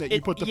thing that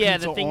you put the pizza on. Yeah,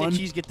 the thing that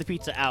you get the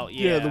pizza out.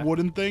 Yeah, the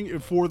wooden thing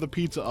for the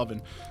pizza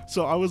oven.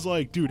 So I was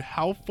like, dude,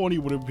 how funny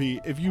would it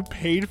be if you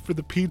paid for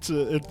the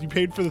pizza, if you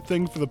paid for the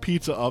thing for the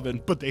pizza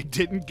oven, but they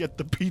didn't get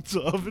the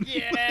pizza oven?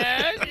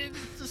 Yeah, it's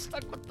just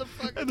stuck with the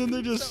fucking. And then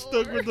they just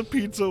stuck with the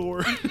pizza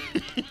oar.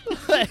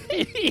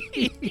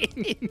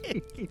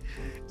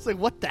 It's like,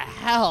 what the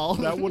hell?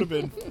 That would have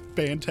been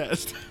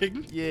fantastic.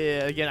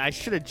 Yeah, again, I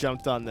should have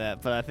jumped on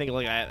that, but I think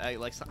like I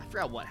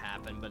forgot what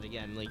happened. But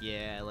again, like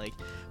like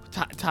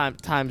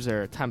times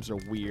are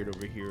weird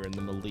over here in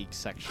the Malik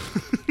section.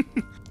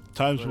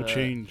 Times will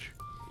change.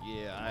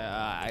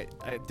 Yeah,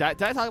 did I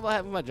talk about what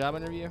happened with my job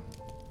interview?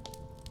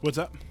 What's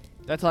up?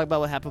 Did I talk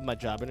about what happened with my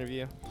job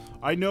interview?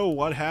 I know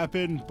what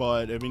happened,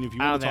 but I mean, if you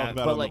want to talk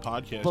about it on the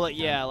podcast. But like,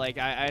 yeah, like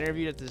I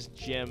interviewed at this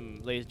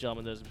gym, ladies and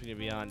gentlemen, those between and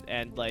beyond,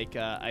 and like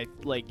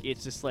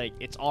it's just like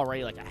it's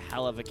already like a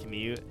hell of a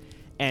commute,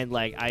 And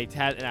like I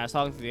was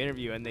talking through the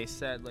interview, and they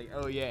said like,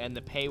 oh yeah, and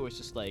the pay was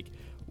just like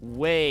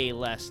way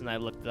less than I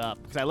looked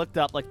up, because I looked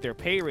up like their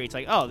pay rates,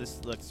 like, oh,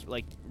 this looks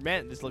like,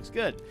 man, this looks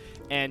good.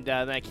 And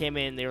then I came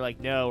in, and they were like,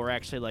 no, we're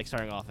actually like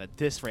starting off at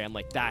this rate. I'm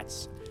like,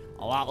 that's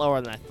a lot lower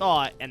than I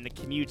thought, and the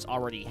commute's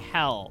already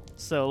hell.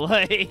 So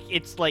like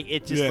it's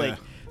just like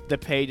the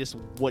pay just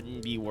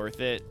wouldn't be worth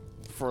it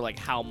for like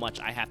how much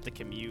I have to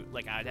commute.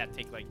 Like I'd have to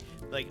take like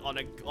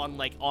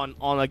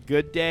on a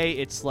good day,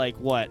 it's like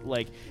what,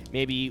 like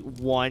maybe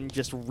one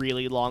just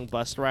really long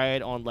bus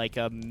ride. On like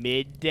a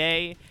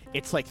midday,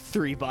 it's like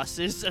 3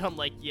 buses, and I'm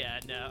like, yeah,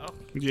 no.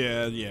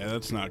 Yeah,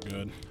 that's not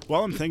good.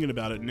 Well, I'm thinking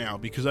about it now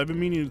because I've been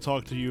meaning to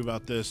talk to you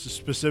about this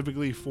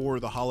specifically for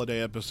the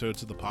holiday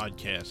episodes of the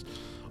podcast.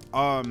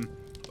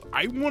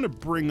 I want to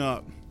bring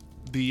up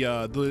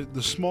the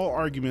small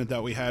argument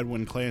that we had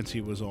when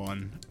Clancy was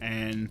on,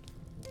 and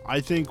I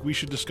think we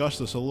should discuss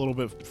this a little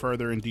bit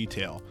further in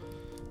detail.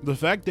 The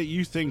fact that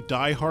you think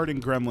Die Hard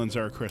and Gremlins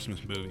are a Christmas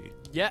movie.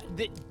 Yeah.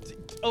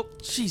 Oh,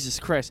 Jesus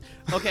Christ.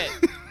 Okay.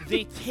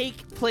 They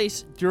take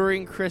place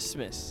during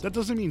Christmas. That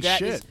doesn't mean That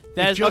shit. is-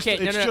 that it's is- just, okay,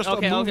 no, it's no, just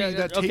okay, a movie okay,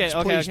 that okay, takes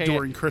okay, place okay.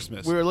 during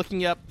Christmas. We were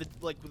looking up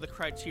the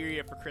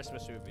criteria for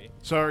Christmas movie.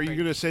 So are you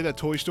going to say that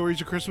Toy Story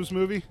is a Christmas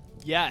movie?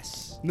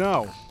 Yes.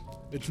 No,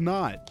 it's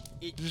not.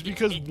 Just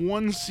because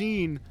one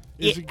scene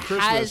is it in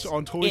Christmas has-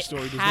 on Toy it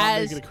Story does not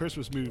has make it a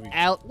Christmas movie.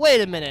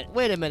 Wait a minute.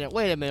 Wait.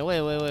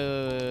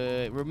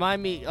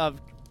 Remind me of,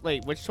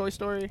 which Toy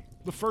Story?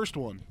 The first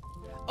one.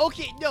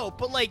 Okay, no,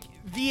 but like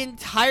the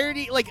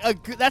entirety, like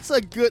that's a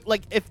good,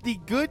 like if the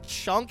good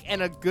chunk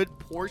and a good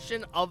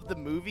portion of the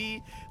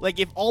movie, like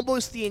if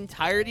almost the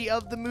entirety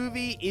of the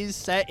movie is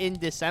set in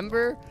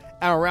December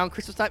and around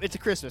Christmas time, it's a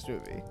Christmas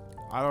movie.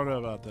 I don't know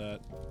about that.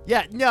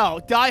 Yeah, no,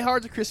 Die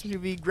Hard's a Christmas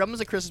movie, Gremlins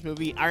a Christmas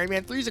movie, Iron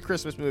Man 3's a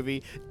Christmas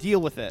movie.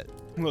 Deal with it.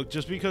 Look,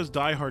 just because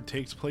Die Hard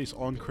takes place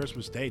on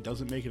Christmas Day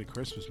doesn't make it a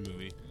Christmas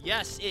movie.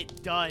 Yes,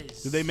 it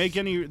does. Did they make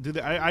any?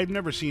 I've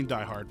never seen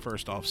Die Hard.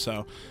 First off,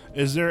 so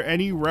is there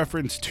any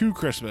reference to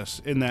Christmas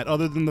in that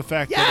other than the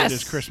fact that it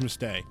is Yes! Christmas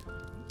Day?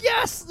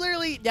 Yes,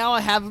 literally. Now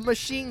I have a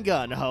machine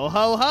gun. Ho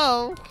ho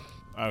ho.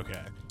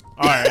 Okay.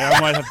 All right, I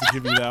might have to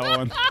give you that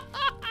one.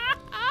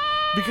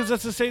 Because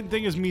that's the same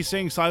thing as me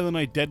saying Silent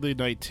Night, Deadly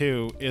Night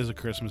 2 is a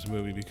Christmas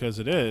movie, because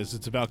it is.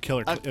 It's about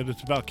killer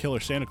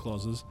Santa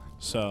Clauses.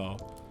 So,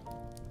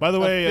 by the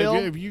way, film?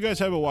 if you guys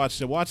haven't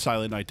watched it, watch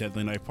Silent Night,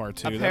 Deadly Night Part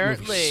 2. That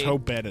Apparently- movie's so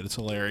bad it's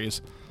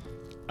hilarious.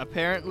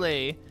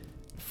 Apparently,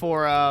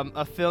 for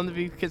a film to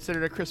be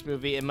considered a Christmas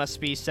movie, it must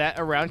be set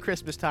around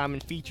Christmas time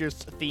and features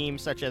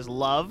themes such as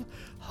love,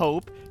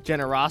 hope,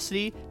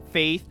 generosity,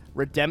 faith,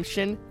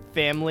 redemption,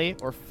 family,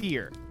 or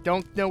fear.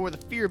 Don't know where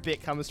the fear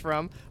bit comes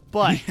from,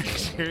 but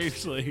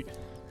Seriously.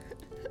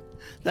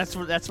 that's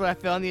what I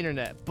found on the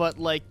internet. But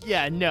like,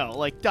 yeah, no,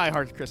 like Die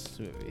Hard's a Christmas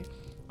movie.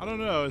 I don't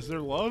know. Is there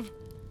love?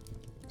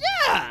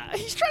 Yeah,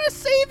 he's trying to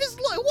save his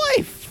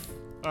wife.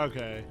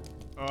 Okay.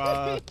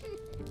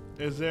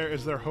 Is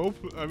there hope?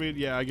 I mean,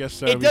 yeah, I guess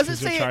so. It doesn't because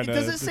they're say trying it to-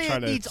 doesn't they're say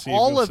trying it to needs see if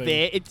all they'll of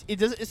save- it.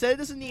 It said it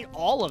doesn't need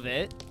all of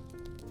it.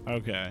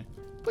 Okay.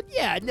 But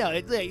yeah, no,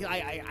 I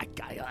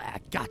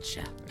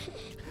gotcha.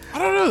 I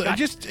don't know.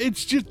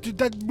 It's just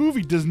that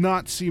movie does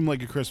not seem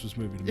like a Christmas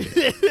movie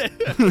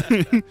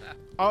to me.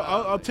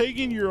 I'll take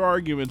in your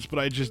arguments,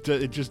 but it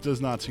just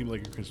does not seem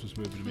like a Christmas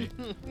movie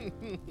to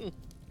me.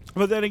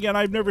 But then again,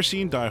 I've never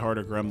seen Die Hard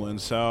or Gremlins,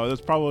 so that's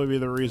probably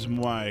the reason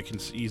why I can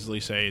easily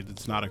say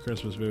it's not a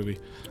Christmas movie.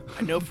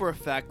 I know for a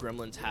fact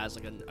Gremlins has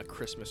like a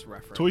Christmas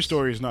reference. Toy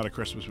Story is not a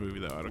Christmas movie,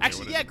 though. I don't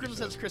Actually, care yeah, what Gremlins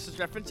anybody has a Christmas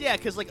reference. Yeah,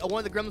 because like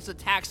one of the Gremlins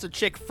attacks a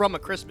chick from a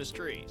Christmas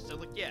tree. So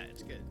like, yeah,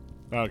 it's good.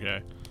 says.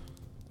 Okay.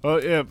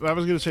 Well, yeah, I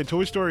was gonna say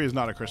Toy Story is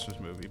not a Christmas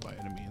movie by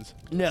any means.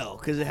 No,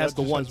 because it has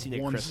That the just one has scene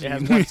at one Christmas. It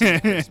has scene. one scene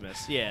at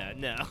Christmas. Yeah,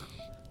 no.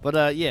 But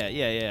I'm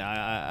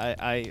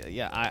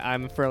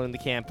firmly in the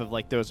camp of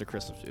like those are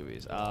Christmas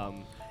movies.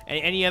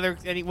 Any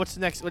what's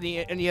the next?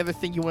 Any other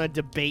thing you want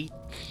to debate?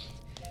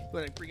 You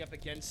want to bring up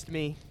against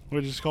me?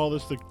 We'll just call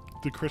this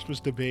the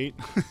Christmas debate.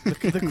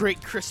 The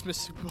Great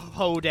Christmas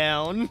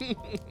Hoedown.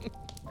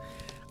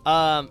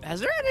 Has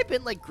there any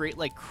been like great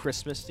like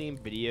Christmas themed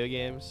video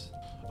games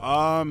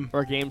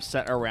or games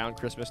set around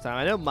Christmas time?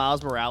 I know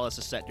Miles Morales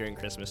is set during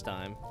Christmas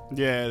time.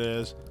 Yeah, it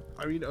is.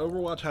 I mean,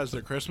 Overwatch has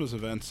their Christmas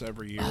events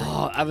every year.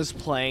 Oh, I was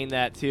playing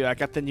that too. I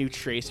got the new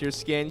Tracer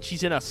skin.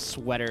 She's in a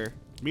sweater.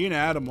 Me and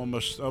Adam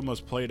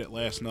almost played it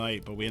last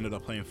night, but we ended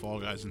up playing Fall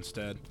Guys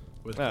instead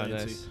with Oh,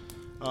 Clancy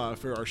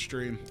for our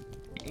stream.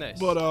 Nice.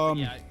 But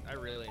yeah, I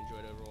really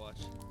enjoyed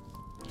Overwatch.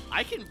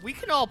 We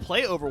can all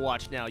play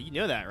Overwatch now. You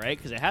know that, right?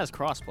 Because it has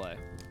crossplay.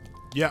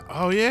 Yeah.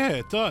 Oh yeah,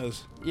 it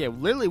does. Yeah,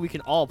 literally, we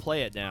can all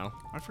play it now.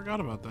 I forgot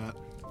about that.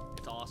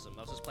 It's awesome.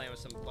 I was just playing with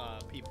some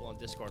people on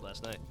Discord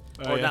last night.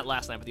 Oh, Or yeah? not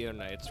last night, but the other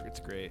night. It's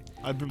great.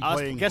 I've been I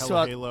was- playing guess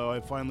hella what? Halo. I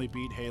finally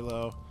beat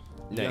Halo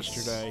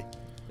yesterday.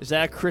 Is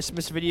that a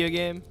Christmas video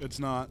game? It's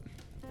not.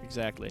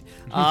 Exactly.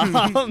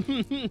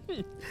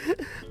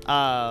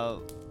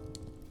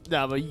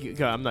 No, but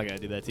I'm not gonna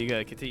do that. So you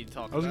gotta continue to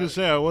talk. I was gonna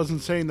say I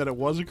wasn't saying that it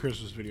was a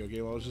Christmas video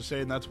game. I was just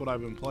saying that's what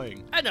I've been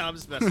playing. I know. I'm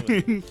just messing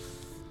with you.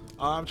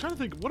 I'm trying to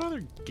think what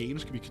other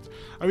games could be.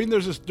 I mean,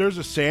 there's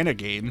a Santa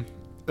game.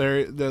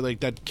 They're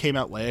like that came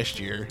out last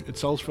year. It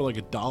sells for like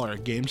 $1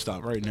 at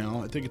GameStop right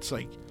now. I think it's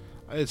like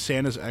it's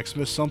Santa's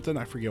Xmas something.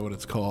 I forget what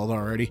it's called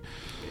already.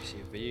 Let me see.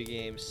 Video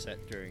game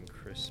set during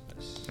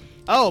Christmas.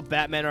 Oh,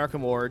 Batman: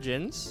 Arkham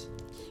Origins.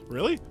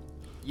 Really?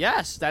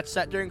 Yes, that's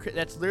set during.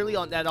 That's literally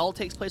on. That all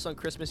takes place on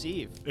Christmas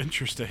Eve.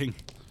 Interesting.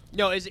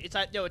 No, it's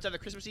either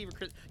Christmas Eve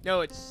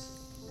or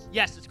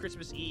it's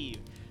Christmas Eve.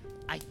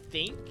 I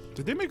think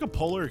Did they make a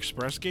Polar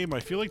Express game? I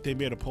feel like they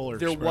made a Polar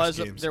Express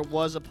game. There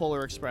was a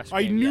Polar Express game.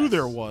 I knew yes.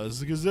 there was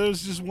because there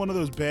was just one of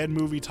those bad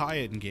movie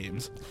tie-in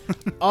games.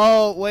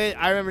 Oh wait,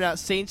 I remember now.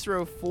 Saints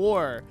Row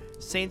 4.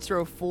 Saints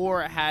Row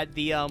 4 had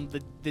the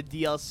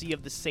DLC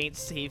of the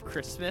Saints Save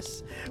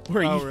Christmas,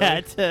 where you really?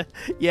 had to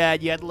you had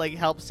to like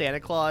help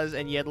Santa Claus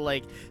and you had to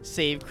like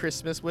save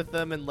Christmas with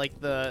them and like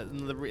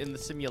in the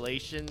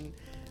simulation.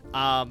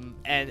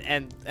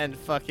 And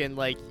fucking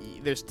like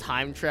there's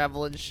time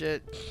travel and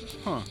shit.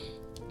 Huh.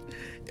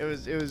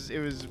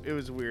 It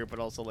was weird, but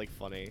also like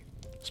funny.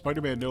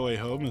 Spider-Man: No Way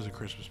Home is a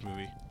Christmas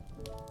movie.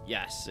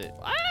 Yes.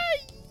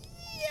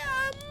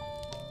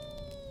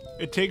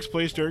 It takes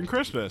place during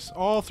Christmas,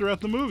 all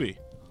throughout the movie.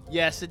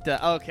 Yes, it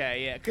does.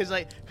 Okay, yeah. Cause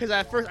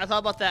at first I thought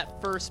about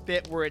that first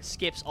bit where it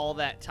skips all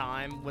that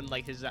time when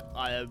like his.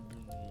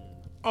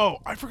 Oh,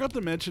 I forgot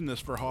to mention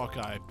this for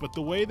Hawkeye, but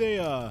the way they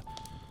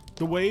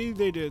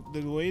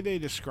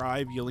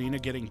describe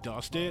Yelena getting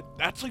dusted,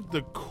 that's like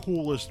the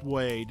coolest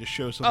way to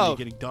show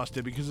somebody getting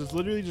dusted because it's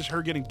literally just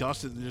her getting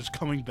dusted and just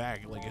coming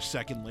back like a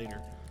second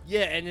later.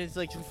 Yeah, and it's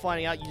like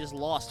finding out you just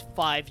lost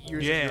 5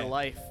 years of your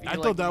life. I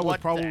thought that was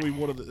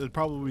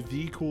probably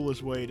the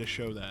coolest way to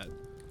show that.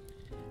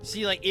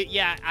 See, like,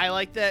 yeah, I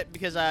like that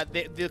because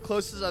the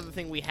closest other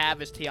thing we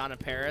have is Tiana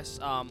Paris,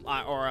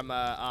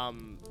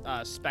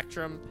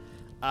 Spectrum,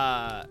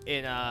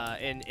 in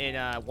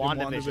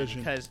WandaVision,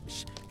 because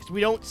we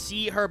don't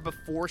see her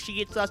before she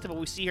gets dusted, but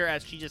we see her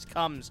as she just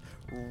comes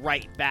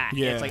right back.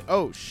 Yeah, and it's like,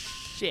 oh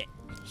shit.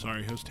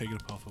 Sorry, I was taking a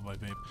puff of my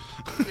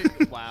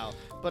vape. Wow,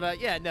 but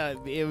yeah,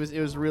 no, it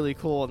was really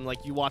cool, and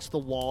like you watch the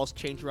walls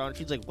change around. And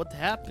she's like, what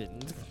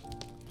happened?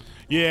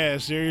 Yeah,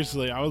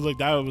 seriously, I was like,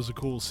 that was a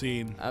cool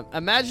scene.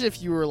 Imagine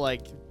if you were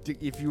like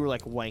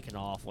wanking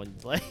off when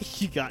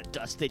like you got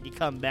dusted, you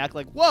come back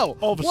like, whoa,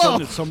 all of a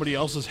sudden it's somebody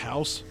else's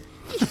house.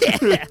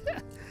 Yeah.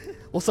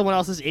 Well, someone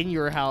else is in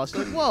your house.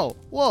 You're like,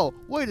 whoa,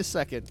 wait a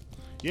second.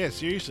 Yeah,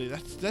 seriously,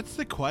 that's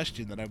the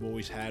question that I've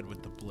always had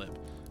with the blip.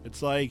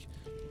 It's like,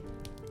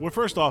 well,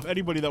 first off,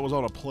 anybody that was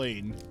on a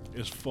plane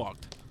is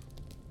fucked.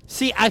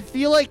 See, I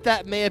feel like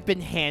that may have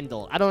been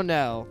handled. I don't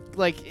know.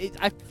 Like,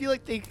 I feel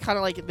like they kind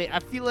of like I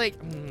feel like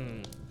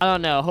I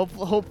don't know.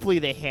 Hopefully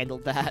they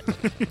handled that.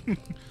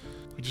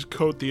 We just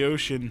coat the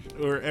ocean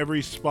or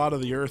every spot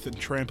of the earth in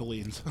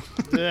trampolines.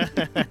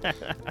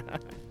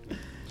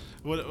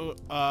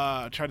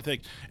 Trying to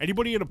think.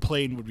 Anybody in a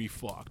plane would be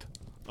fucked.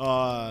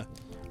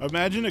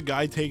 Imagine a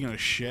guy taking a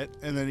shit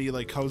and then he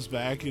like comes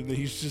back and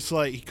he's just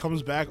like he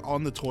comes back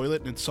on the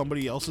toilet and it's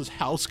somebody else's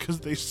house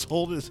because they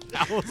sold his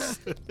house.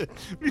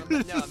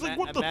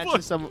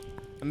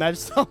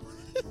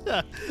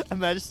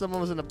 Imagine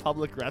someone was in a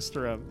public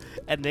restroom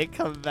and they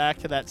come back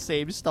to that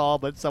same stall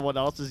but someone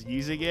else is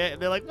using it and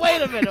they're like,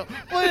 wait a minute.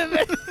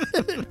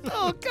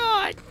 Oh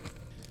god.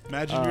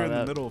 Imagine you're in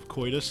the middle of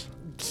coitus.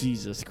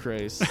 Jesus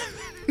Christ.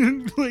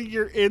 Like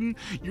you're in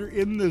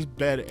this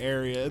bed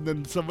area and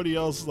then somebody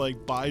else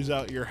like buys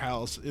out your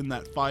house in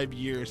that 5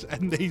 years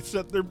and they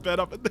set their bed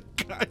up and the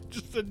guy's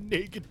just a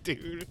naked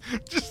dude.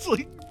 Just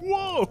like,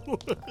 whoa.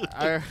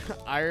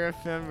 I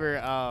remember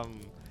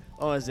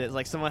what was it?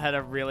 Like someone had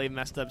a really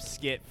messed up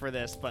skit for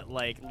this, but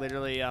like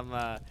literally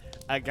a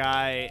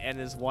guy and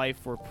his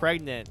wife were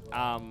pregnant,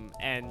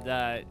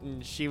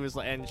 and she was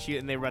and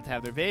they were about to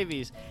have their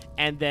babies,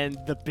 and then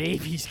the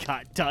babies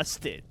got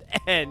dusted,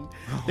 and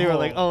they were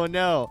like, oh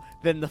no.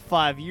 Then the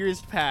 5 years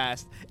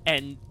passed,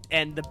 and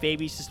the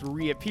babies just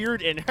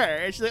reappeared in her,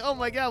 and she's like, oh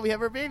my god, we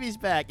have our babies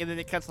back, and then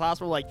it cuts to the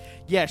hospital like,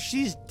 yeah,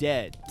 she's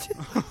dead.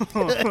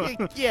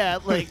 Yeah,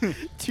 like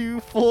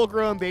 2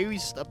 full-grown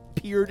babies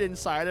appeared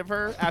inside of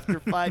her after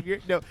 5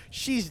 years. No,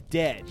 she's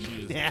dead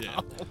now. Dead.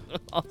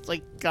 I was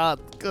like, God,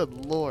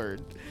 good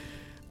lord.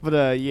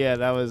 But yeah,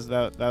 that was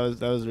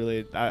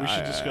really. We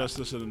should discuss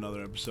this in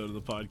another episode of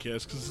the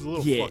podcast because it's a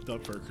little fucked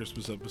up for a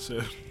Christmas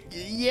episode.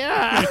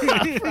 Yeah,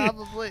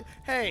 probably.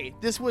 Hey,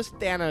 this was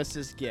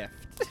Thanos' gift.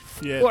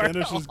 Yeah,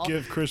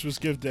 Thanos' Christmas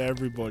gift to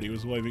everybody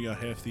was wiping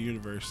out half the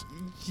universe.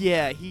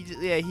 Yeah,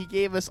 he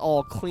gave us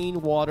all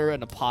clean water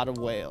and a pot of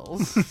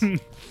whales.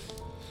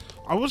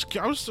 I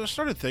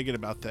started thinking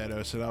about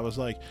Thanos and I was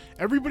like,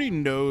 everybody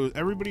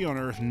on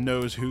Earth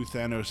knows who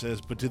Thanos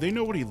is, but do they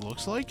know what he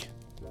looks like?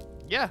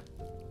 Yeah.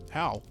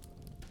 How?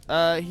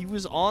 He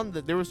was on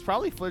there was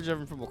probably footage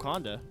of him from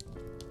Wakanda.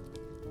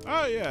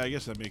 Oh yeah, I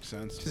guess that makes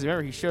sense. Because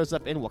remember, he shows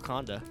up in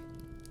Wakanda.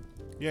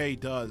 Yeah, he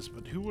does.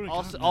 But who would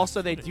have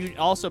Also, they do.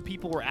 Also,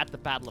 people were at the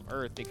Battle of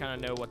Earth. They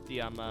kind of know what the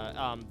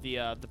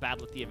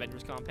battle at the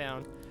Avengers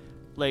compound.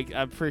 Like,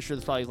 I'm pretty sure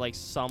there's probably like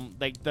some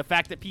like the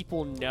fact that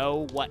people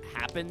know what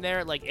happened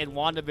there. Like in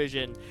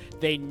WandaVision,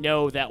 they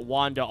know that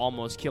Wanda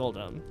almost killed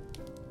him.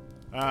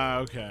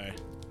 Okay.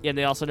 And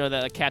they also know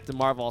that Captain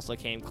Marvel also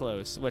came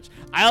close, which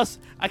I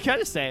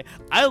gotta say,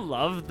 I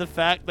love the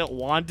fact that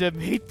Wanda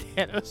made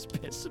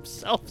Thanos piss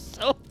himself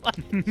so much.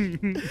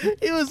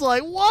 He was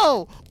like,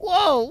 whoa,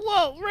 whoa,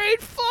 whoa, rain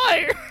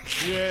fire.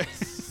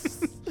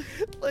 Yes.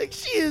 Like,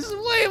 she is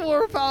way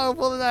more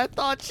powerful than I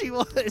thought she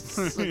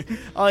was. Like,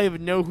 I don't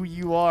even know who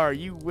you are.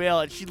 You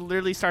will. And she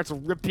literally starts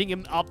ripping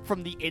him up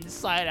from the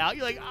inside out.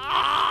 You're like,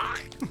 ah!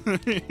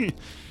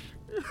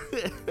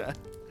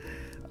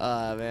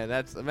 Man,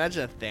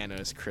 imagine a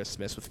Thanos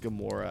Christmas with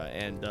Gamora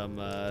and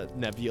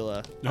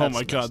Nebula. Oh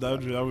my God, that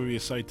would be a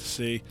sight to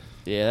see.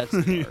 Yeah,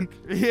 that's dark.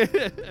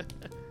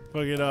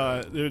 Fucking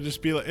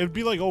it'd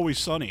be like Always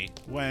Sunny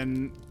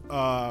when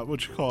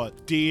what you call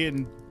it, Dee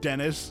and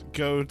Dennis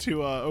go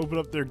to open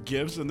up their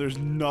gifts and there's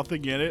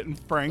nothing in it, and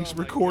Frank's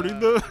recording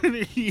them and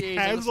he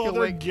has all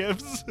their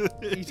gifts.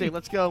 He's like,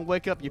 let's go and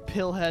wake up your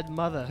pillhead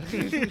mother.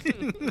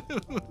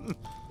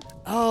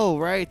 Oh,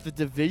 right. The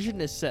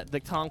Division is set. The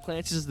Tom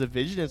Clancy's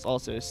Division is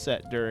also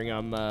set during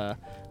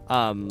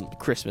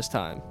Christmas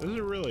time. Is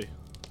it really?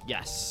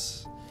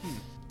 Yes.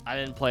 I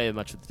didn't play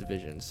much with the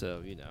Division,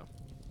 so you know.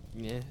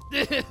 Yeah.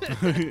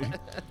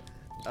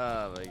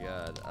 Oh my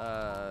God.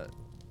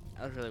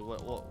 I was really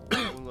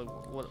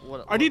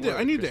what I need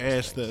to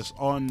ask things? this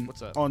on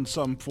What's up? on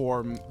some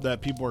form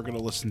that people are going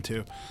to listen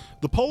to.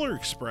 The Polar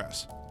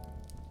Express.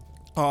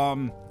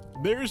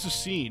 There's a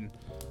scene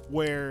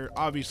where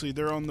obviously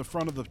they're on the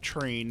front of the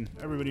train.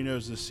 Everybody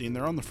knows this scene.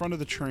 They're on the front of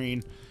the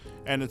train,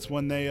 and it's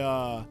when they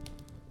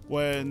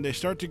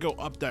start to go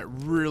up that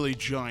really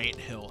giant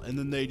hill, and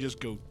then they just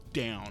go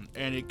down,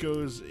 and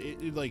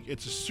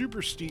it's a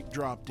super steep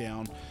drop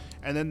down,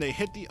 and then they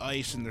hit the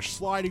ice, and they're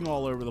sliding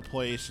all over the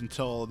place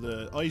until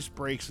the ice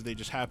breaks, and they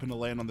just happen to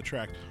land on the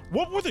track.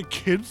 What were the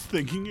kids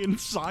thinking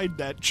inside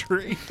that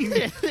train?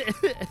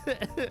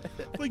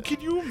 Like,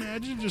 can you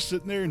imagine just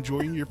sitting there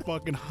enjoying your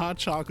fucking hot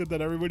chocolate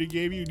that everybody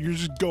gave you, and you're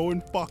just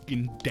going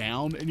fucking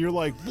down, and you're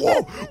like,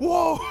 whoa,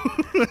 whoa,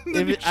 and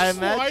then you're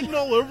sliding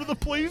all over the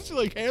place,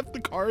 like half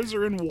the cars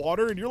are in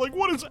water, and you're like,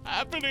 what is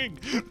happening?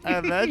 I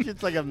imagine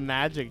it's like a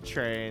magic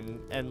train,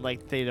 and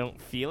like they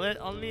don't feel it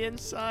on the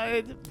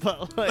inside,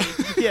 but like,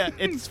 yeah,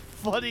 it's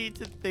funny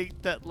to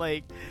think that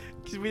like,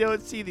 because we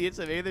don't see the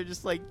inside, maybe they're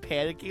just like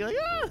panicking, like,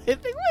 oh, they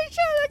think we should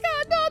have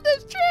gotten on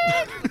this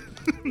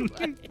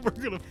train. We're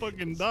gonna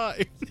fucking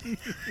die.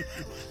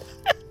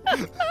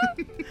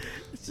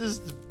 It's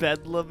just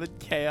bedlam and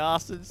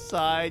chaos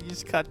inside. You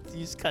just cut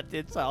the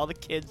inside. All the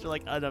kids are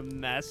like in a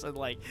mess, and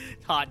like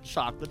hot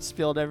chocolate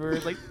spilled everywhere.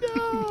 Like,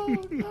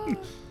 no.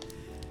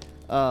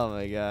 Oh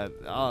my God.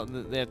 Oh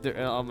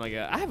my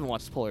God. I haven't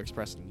watched Polar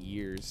Express in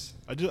years.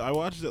 I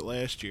watched it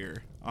last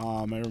year.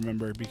 I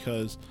remember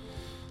because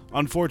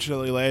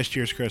unfortunately last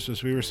year's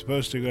Christmas we were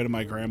supposed to go to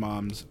my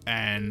grandmom's,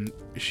 and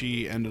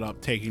she ended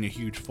up taking a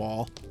huge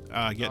fall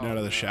getting out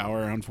of the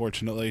shower,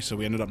 unfortunately, so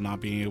we ended up not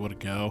being able to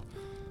go.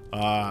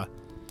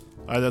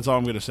 That's all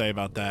I'm going to say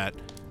about that.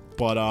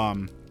 But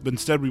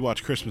instead we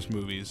watched Christmas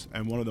movies,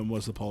 and one of them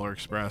was The Polar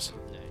Express.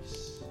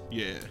 Nice.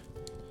 Yeah.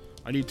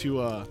 I need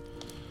to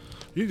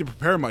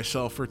prepare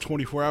myself for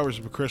 24 hours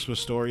of A Christmas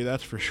Story,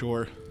 that's for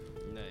sure.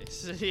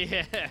 Nice.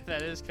 Yeah,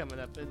 that is coming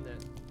up, isn't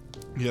it?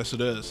 Yes,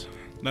 it is.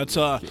 That's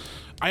I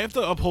have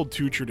to uphold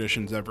two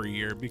traditions every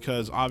year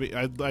because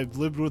I've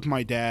lived with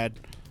my dad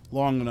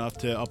long enough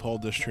to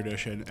uphold this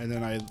tradition, and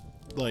then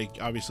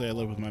obviously I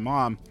live with my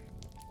mom,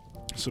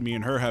 so me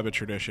and her have a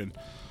tradition.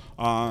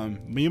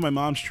 Me and my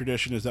mom's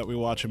tradition is that we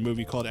watch a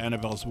movie called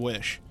Annabelle's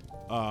Wish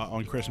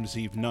on Christmas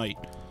Eve night,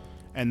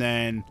 and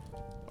then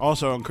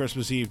also on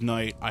Christmas Eve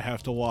night I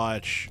have to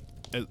watch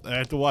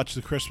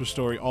The Christmas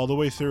Story all the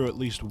way through at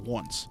least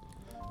once,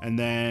 and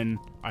then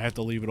I have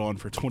to leave it on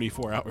for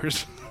 24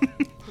 hours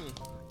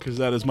because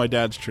that is my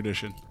dad's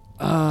tradition.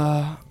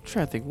 I'm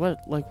trying to think what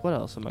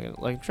else am I gonna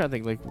like? I'm trying to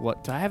think like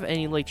what do I have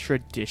any like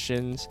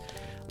traditions?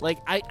 Like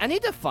I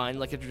need to find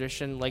like a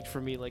tradition like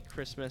for me like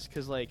Christmas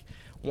because like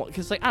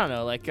I don't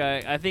know like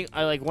I think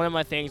I like one of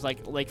my things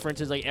like for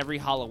instance like every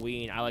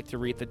Halloween I like to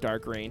read the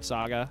Dark Reign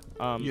saga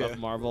of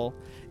Marvel.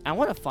 And I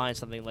want to find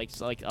something like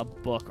a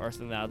book or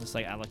something that I'll just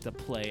like I like to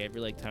play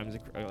every like times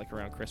like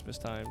around Christmas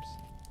times.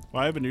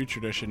 Well, I have a new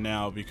tradition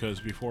now because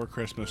before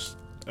Christmas,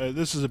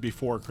 this is a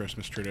before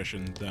Christmas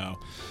tradition though.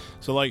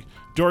 So like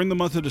during the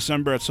month of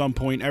December at some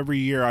point every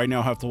year I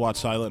now have to watch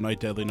Silent Night,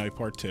 Deadly Night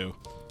Part 2.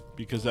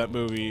 Because that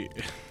movie,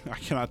 I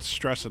cannot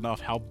stress enough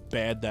how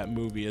bad that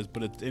movie is,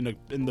 but it's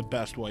in the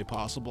best way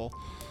possible.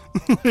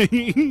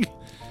 It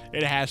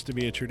has to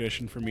be a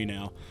tradition for me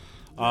now.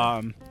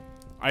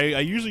 I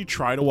usually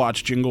try to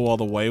watch Jingle All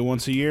the Way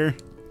once a year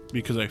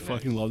because I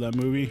fucking love that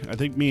movie. I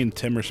think me and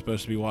Tim are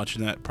supposed to be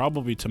watching that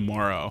probably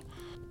tomorrow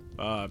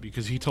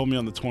because he told me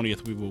on the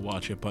 20th we will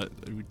watch it, but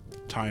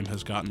time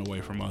has gotten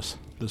away from us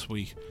this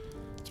week.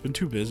 It's been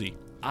too busy.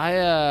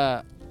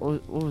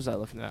 What was I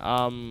looking at?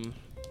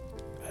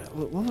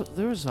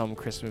 There was some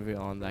Christmas movie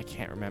on that I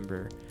can't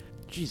remember.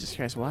 Jesus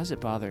Christ, why is it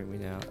bothering me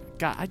now?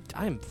 God,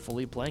 I am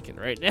fully blanking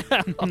right now.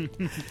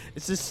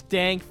 It's this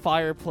stank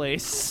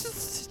fireplace.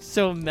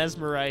 So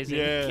mesmerizing.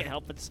 Yeah. Can't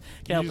help but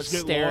You just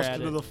get stare lost at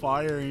into it. the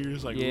fire, and you're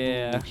just like,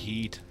 Yeah. ooh,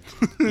 heat.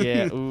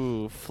 Yeah,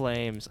 ooh,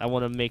 flames. I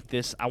want to make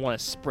this. I want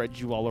to spread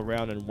you all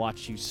around and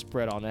watch you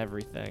spread on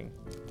everything.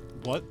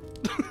 What?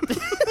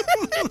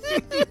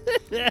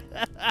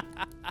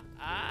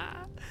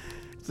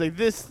 It's like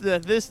this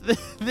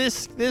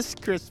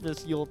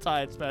Christmas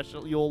Yuletide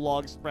special, Yule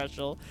log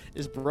special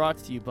is brought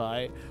to you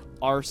by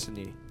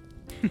Arsony.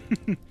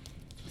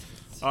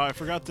 I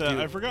forgot to. Dude,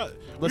 I forgot.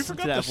 We listen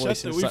to forgot that to voice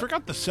set. and We so-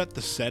 forgot to set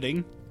the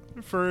setting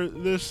for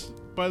this.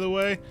 By the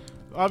way,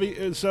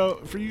 so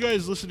for you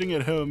guys listening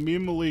at home, me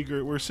and Malik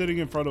we're sitting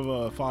in front of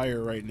a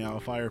fire right now, a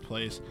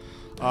fireplace.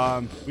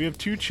 We have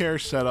 2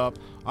 chairs set up.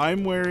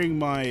 I'm wearing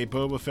my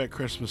Boba Fett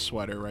Christmas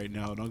sweater right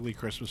now, an ugly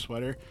Christmas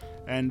sweater,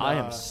 and I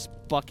am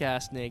buck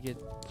ass naked.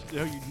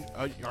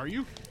 Are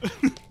you?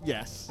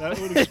 Yes. That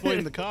would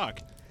explain the cock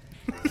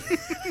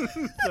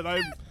that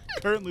I'm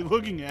currently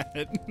looking at.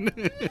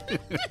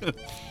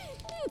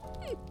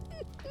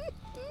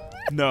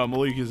 No,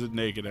 Malik isn't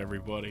naked,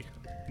 everybody.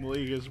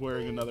 Malik is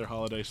wearing another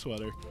holiday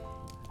sweater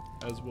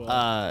as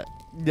well.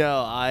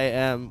 No, I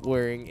am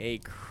wearing a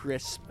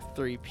crisp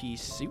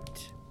 3-piece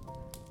suit.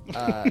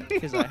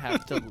 Because I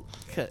have to,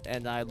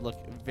 and I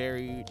look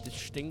very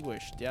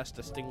distinguished. Yes,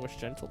 distinguished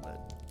gentleman.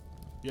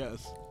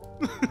 Yes.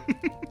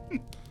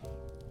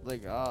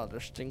 Like,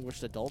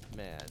 distinguished adult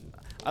man.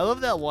 I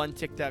love that one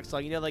TikTok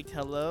song. You know, like,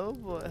 hello,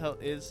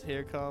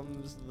 here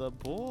comes the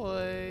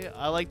boy.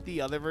 I like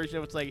the other version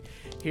of it's like,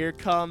 here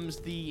comes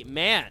the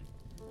man.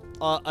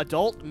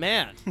 Adult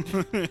man.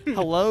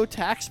 Hello,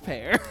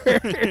 taxpayer.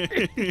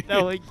 That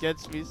one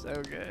gets me so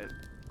good.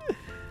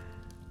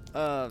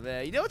 Oh,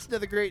 man. You know what's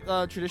another great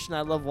tradition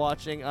I love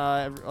watching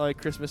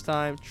like Christmas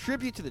time?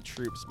 Tribute to the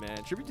Troops,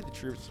 man. Tribute to the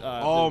Troops.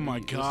 Oh my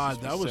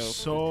God, that was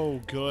so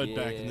good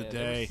back in the that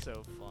day. was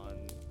so fun.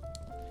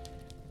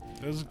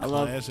 That was a I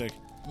love- classic.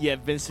 Yeah,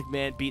 Vince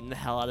McMahon beating the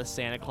hell out of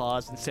Santa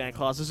Claus, and Santa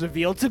Claus was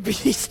revealed to be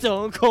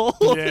Stone Cold.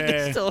 Yeah.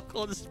 And Stone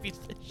Cold just beats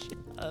the shit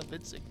out of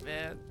Vince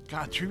McMahon.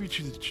 God, tribute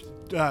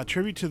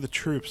to the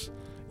troops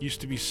used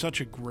to be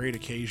such a great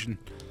occasion.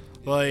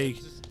 Like,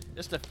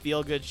 Just a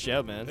feel-good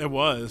show, man. it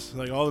was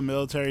like all the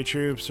military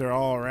troops are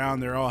all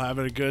around. They're all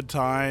having a good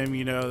time.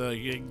 You know,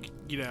 you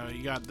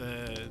got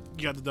the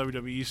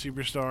WWE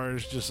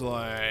superstars just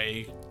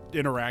like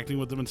interacting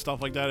with them and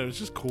stuff like that. It was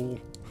just cool.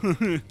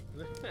 It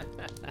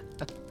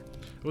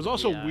was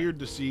also Yeah. weird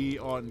to see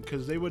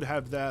because they would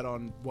have that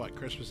on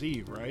Christmas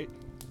Eve, right?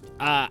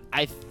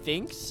 I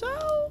think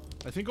so.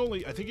 I think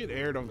it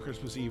aired on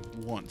Christmas Eve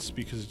once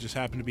because it just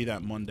happened to be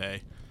that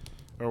Monday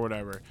or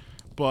whatever.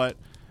 But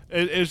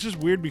it's just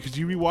weird because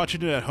you be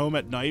watching it at home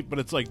at night, but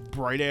it's like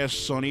bright ass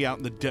sunny out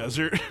in the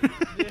desert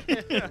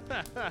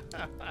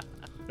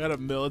at a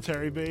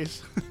military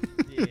base.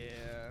 Yeah.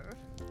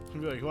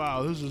 You'd be like,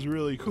 wow, this is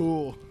really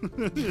cool.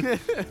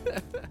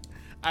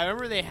 I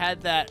remember they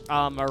had that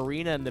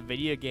arena in the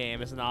video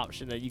game as an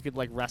option that you could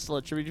like wrestle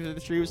a tribute to the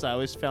troops. I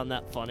always found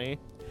that funny.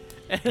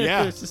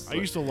 Yeah, It was just I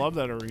used to love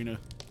that arena.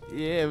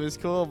 Yeah, it was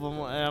cool. But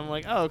I'm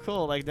like, oh,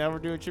 cool. Like, now we're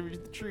doing tribute to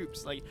the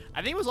troops. Like,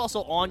 I think it was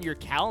also on your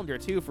calendar,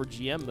 too, for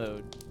GM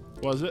mode.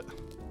 Was it?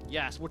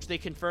 Yes, which they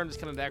confirmed is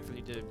coming back for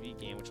the V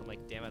game, which I'm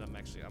like, damn it, I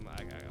want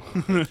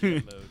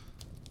GM mode.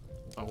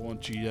 I want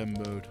GM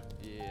mode.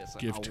 Yeah, it's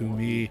like, Give I to want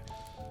me. you.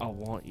 I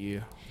want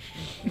you.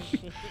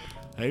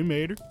 Hey,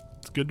 Mater.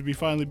 It's good to be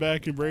finally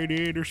back in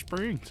Radiator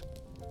Springs.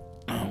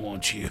 I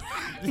want you.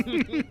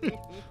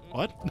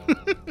 What?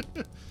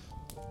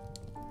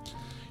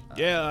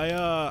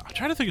 Yeah, I'm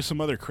trying to think of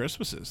some other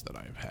Christmases that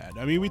I've had.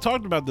 I mean, we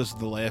talked about this in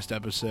the last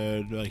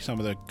episode, like some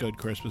of the good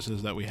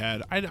Christmases that we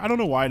had. I don't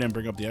know why I didn't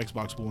bring up the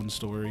Xbox One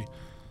story,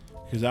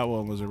 because that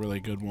one was a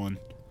really good one.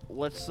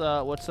 What's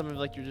some of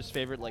like your just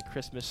favorite like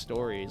Christmas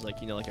stories?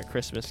 Like, you know, like A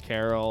Christmas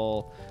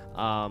Carol,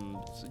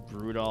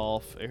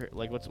 Rudolph.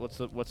 Like, what's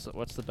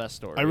the best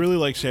story? I really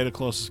like Santa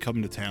Claus is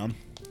Coming to Town.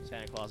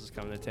 Santa Claus is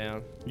coming to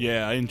town.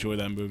 Yeah, I enjoy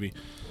that movie.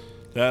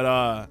 That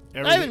Not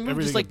even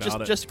movies, just like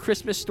about it. just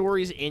Christmas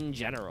stories in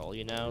general,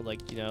 you know,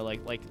 like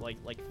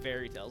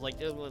fairy tales,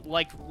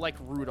 like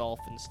Rudolph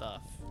and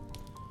stuff.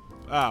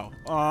 Oh,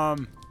 I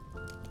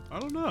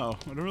don't know.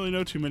 I don't really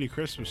know too many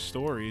Christmas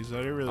stories. I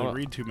didn't really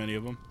read too many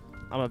of them.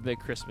 I'm a big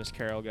Christmas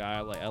Carol guy.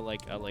 I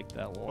like that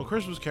one. Well,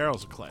 Christmas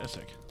Carol's a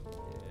classic.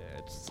 Yeah,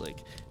 it's like,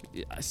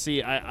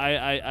 see,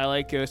 I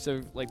like Ghost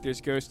of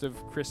there's Ghost of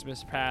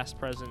Christmas Past,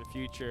 Present,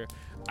 Future.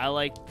 I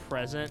like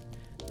Present.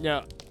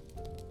 No.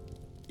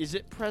 Is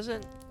it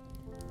Present?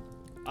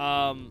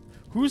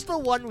 Who's the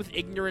one with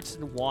Ignorance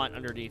and Want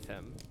underneath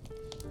him?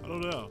 I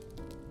don't know.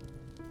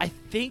 I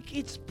think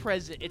it's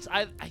Present.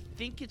 I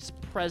think it's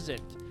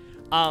Present.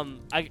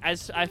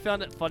 I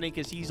found it funny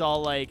because he's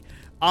all like,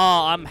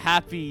 "Oh, I'm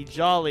happy,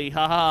 jolly,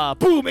 haha,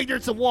 boom,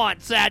 ignorance and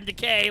want, sad,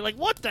 decay." Like,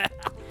 what the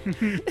hell?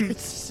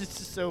 It's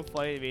just so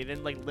funny to me.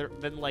 Then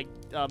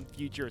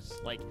future's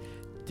like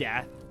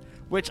death,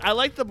 which I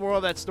like the moral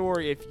of that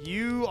story. If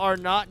you are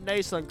not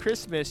nice on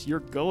Christmas, you're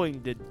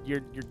going to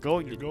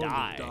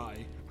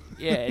die.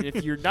 Yeah, and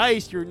if you're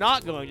nice, you're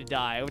not going to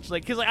die. Which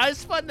because I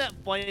just find that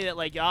funny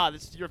that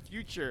this is your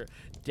future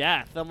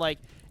death. I'm like,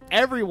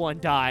 everyone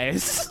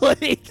dies.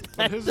 But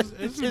isn't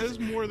his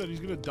more that he's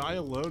gonna die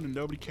alone and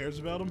nobody cares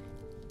about him?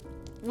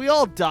 We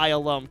all die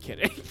alone.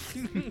 Kidding.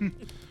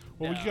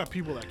 Well, No. you got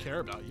people that care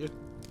about you.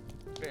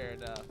 Fair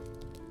enough.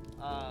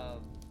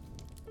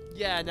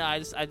 Yeah, no, I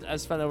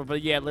just found out,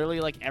 but yeah,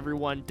 literally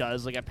everyone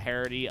does a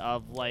parody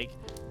of A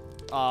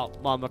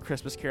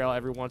Christmas Carol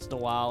every once in a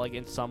while,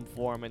 in some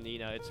form, and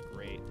it's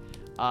great.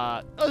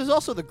 There's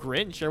also the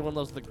Grinch. Everyone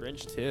loves the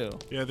Grinch too.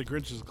 Yeah, the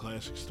Grinch is a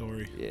classic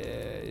story. Yeah,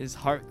 his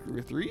heart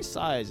grew 3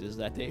 sizes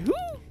that day. Who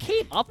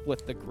came up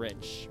with the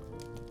Grinch?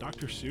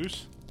 Dr.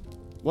 Seuss?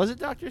 Was it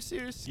Dr.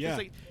 Seuss? 'Cause, Yeah.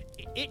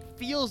 It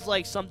feels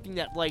like something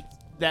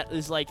that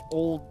is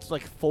old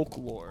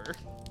folklore.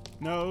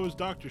 No, it was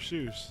Dr.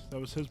 Seuss.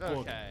 That was his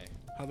book. Okay.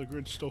 How the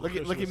Grinch Stole Look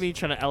Christmas. at me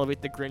trying to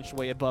elevate the Grinch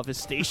way above his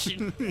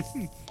station.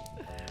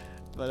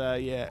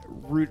 But yeah,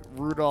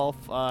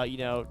 Rudolph,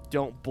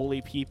 don't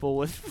bully people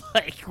with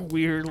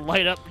weird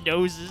light up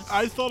noses.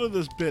 I thought of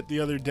this bit the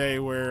other day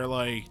where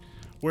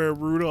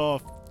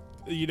Rudolph,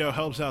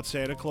 helps out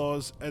Santa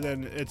Claus, and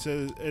then it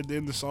says, and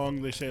in the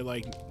song they say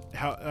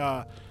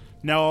how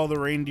now all the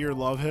reindeer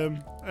love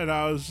him, and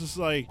I was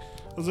like,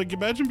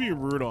 imagine being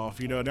Rudolph,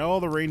 now all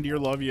the reindeer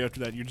love you after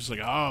that. You're just like,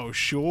 oh,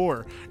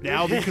 sure.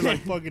 Now because I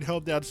fucking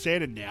helped out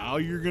Santa, now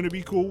you're going to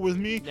be cool with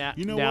me? Now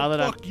What?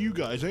 that Fuck you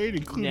guys. I ain't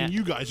including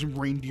you guys in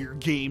reindeer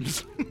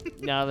games.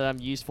 Now that I'm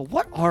useful.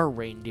 What are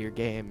reindeer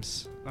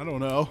games? I don't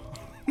know.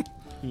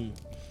 Strange.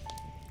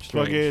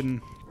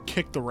 Fucking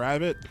kick the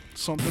rabbit?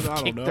 Something? I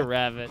don't Kick know. the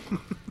rabbit.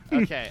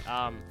 Okay,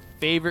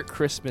 favorite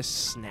Christmas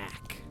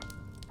snack?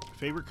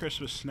 Favorite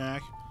Christmas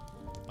snack?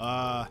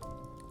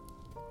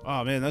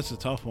 Oh man, that's a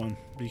tough one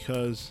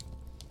because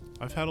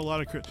I've had a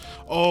lot of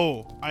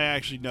I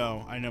actually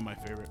know. I know my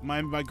favorite.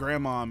 My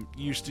grandma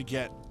used to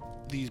get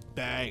these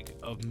bag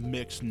of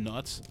mixed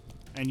nuts,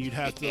 and you'd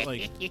have to You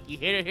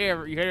hit it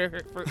here. You hit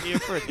it here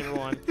first,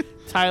 everyone.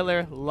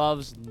 Tyler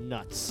loves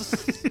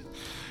nuts.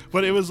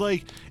 But it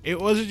wasn't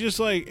just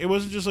like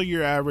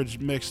your average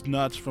mixed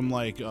nuts from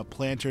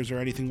Planters or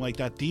anything like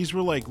that. These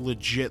were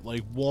legit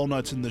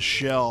walnuts in the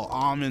shell,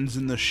 almonds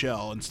in the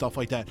shell, and stuff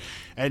like that.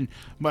 And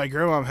my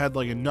grandma had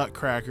a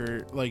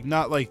nutcracker,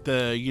 not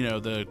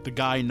the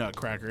guy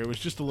nutcracker. It was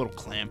just a little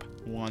clamp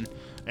one,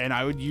 and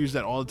I would use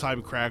that all the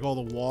time to crack all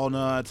the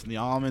walnuts and the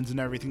almonds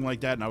and everything like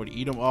that, and I would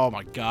eat them. Oh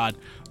my god,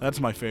 that's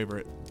my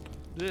favorite.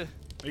 Ugh.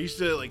 I used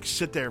to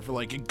sit there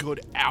for a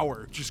good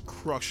hour just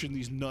crushing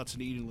these nuts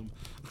and eating them.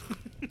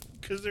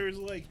 Because there's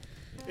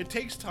it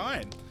takes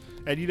time.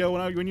 And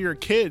when you're a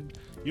kid,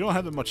 you don't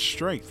have that much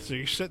strength. So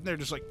you're sitting there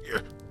just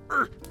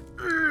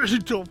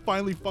until it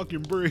finally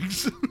fucking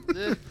breaks.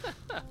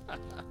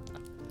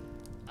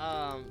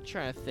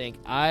 Trying to think.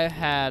 I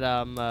had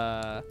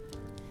what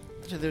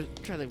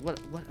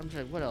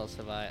else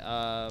have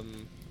I?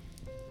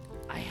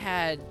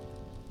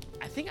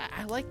 I think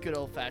I like good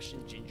old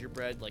fashioned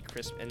gingerbread,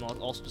 and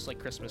also just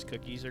Christmas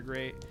cookies are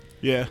great.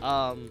 Yeah.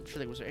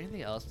 Was there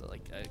anything else that a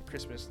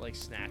Christmas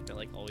snack that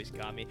always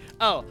got me?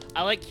 Oh,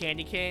 I like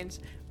candy canes.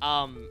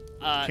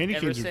 Candy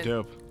canes are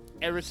dope.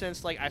 Ever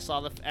since I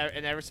saw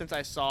ever since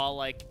I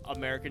saw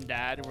American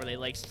Dad where they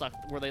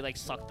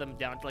sucked them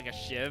down to a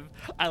shiv,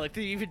 I liked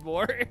it even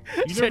more.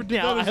 You So never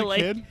did now that as a I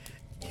kid?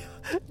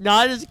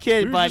 Not as a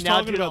kid, We were but just now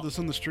talking about this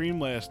on the stream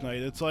last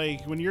night. It's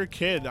when you're a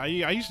kid, I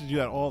used to do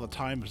that all the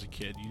time as a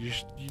kid. You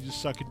just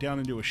suck it down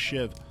into a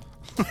shiv.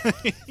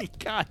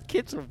 God,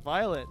 kids are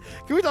violent.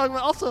 Can we talk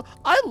about also?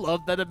 I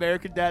love that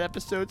American Dad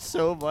episode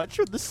so much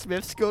when the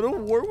Smiths go to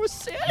war with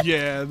Santa.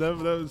 Yeah, that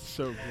was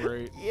so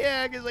great.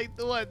 Yeah, because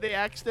they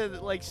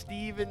accidentally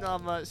Steve and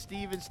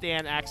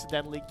Stan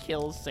accidentally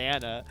kill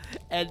Santa,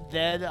 and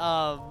then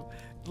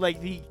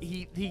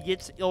he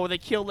gets they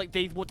kill what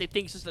they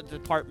think is the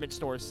department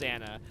store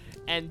Santa,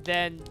 and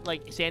then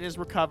Santa's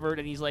recovered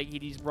and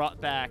he's brought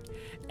back,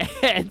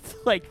 and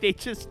they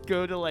just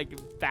go to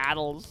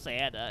battle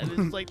Santa,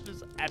 and it's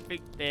this epic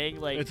thing.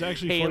 It's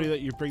actually funny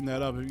that you bring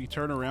that up. If you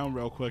turn around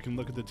real quick and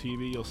look at the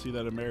TV, you'll see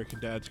that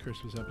American Dad's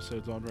Christmas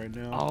episode's on right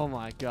now. Oh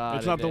my god!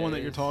 It's not the one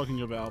that you're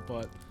talking about,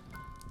 but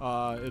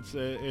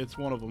it's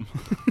one of them.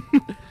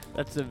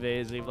 That's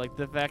amazing.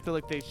 The fact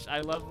that I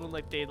love when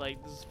they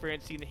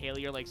Francine and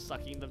Haley are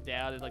sucking them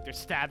down and they're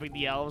stabbing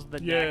the elves in the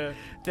neck.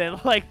 Then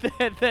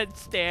then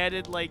Stan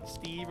and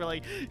Steve are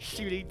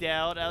shooting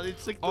down.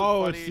 It's the It's the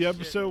funniest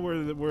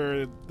episode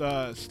where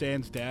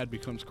Stan's dad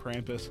becomes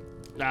Krampus.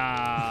 shit.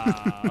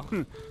 Ah.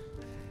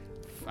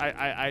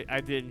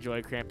 I did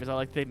enjoy Krampus.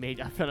 I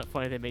found it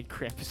funny they made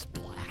Krampus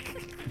black.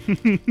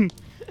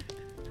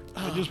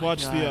 I just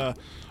watched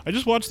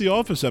the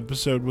Office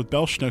episode with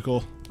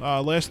Belschnickel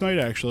last night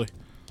actually.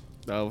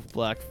 Oh, with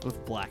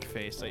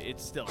blackface. Like,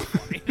 it's still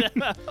funny.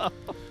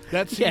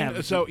 That scene,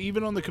 Yeah. so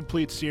even on the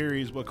complete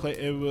series,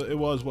 it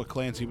was what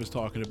Clancy was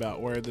talking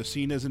about, where the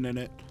scene isn't in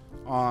it,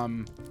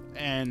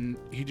 and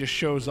he just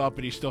shows up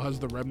and he still has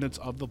the remnants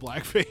of the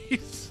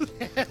blackface.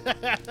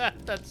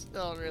 That's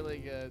still really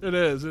good. It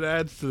is. It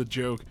adds to the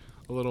joke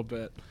a little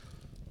bit.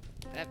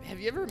 Have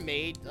you ever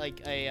made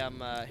like a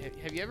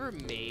Have you ever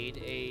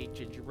made a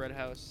gingerbread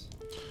house?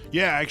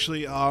 Yeah,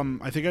 actually,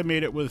 I think I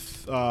made it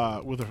with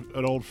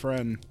an old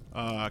friend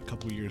a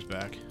couple years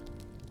back.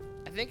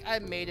 I think I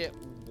made it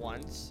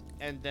once,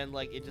 and then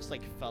like it just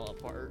like fell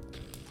apart.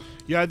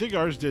 Yeah, I think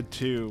ours did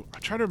too.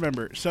 I'm trying to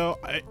remember. So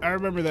I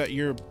remember that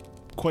year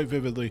quite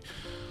vividly.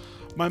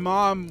 My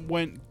mom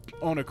went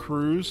on a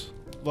cruise.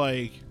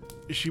 Like,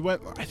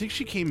 I think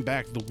she came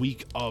back the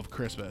week of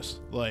Christmas.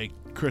 Like,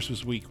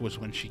 Christmas week was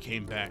when she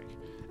came back.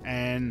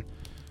 And,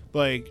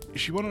 like,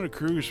 she went on a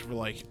cruise for,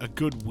 like, a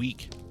good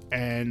week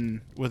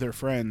and with her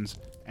friends.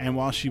 And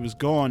while she was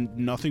gone,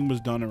 nothing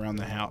was done around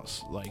the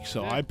house. Like,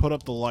 so I put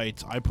up the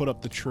lights. I put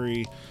up the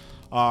tree.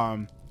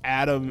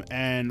 Adam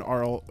and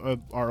our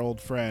old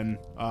friend,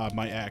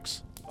 my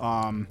ex,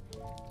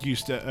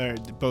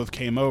 both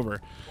came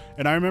over,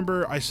 and I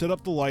remember I set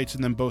up the lights,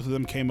 and then both of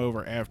them came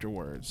over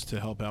afterwards to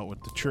help out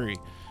with the tree.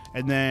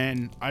 And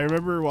then I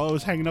remember while I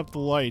was hanging up the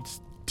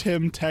lights,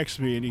 Tim texts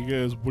me and he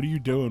goes, "What are you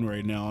doing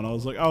right now?" And I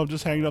was like, "Oh, I'm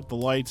just hanging up the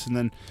lights." And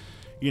then,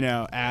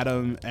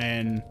 Adam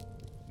and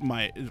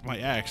my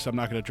ex, I'm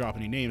not gonna drop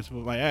any names, but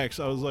my ex,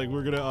 I was like,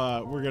 we're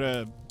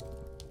gonna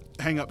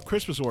hang up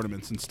Christmas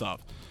ornaments and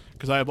stuff,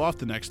 because I have off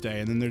the next day,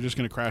 and then they're just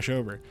gonna crash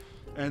over.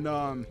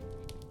 And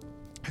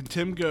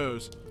Tim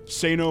goes,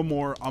 "Say no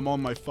more, I'm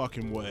on my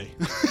fucking way."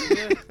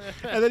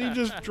 And then he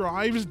just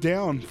drives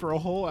down for a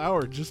whole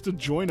hour just to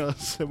join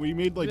us, and we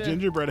made like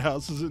gingerbread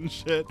houses and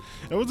shit.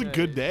 It was a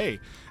good day.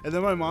 And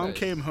then my mom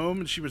came home,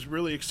 and she was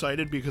really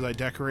excited because I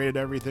decorated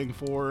everything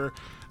for her,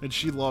 and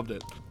she loved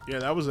it. Yeah,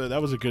 that was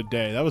a good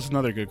day. That was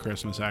another good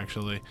Christmas,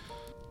 actually.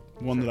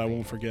 One that I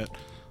won't forget.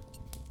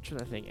 Trying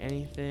to think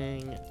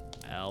anything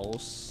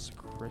else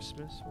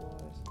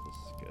Christmas-wise to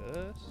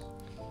discuss.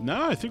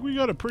 No, I think we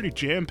got a pretty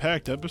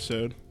jam-packed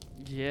episode.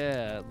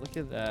 Yeah, look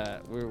at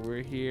that.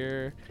 We're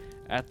here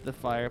at the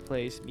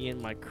fireplace, me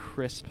in my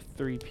crisp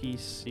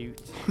 3-piece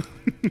suit.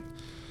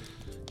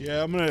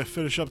 Yeah, I'm gonna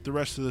finish up the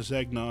rest of this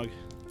eggnog.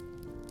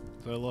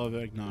 I love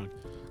eggnog.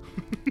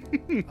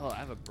 Oh, I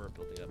have a burp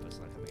building up. It's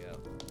not coming out.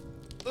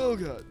 Oh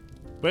god.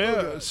 But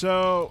yeah,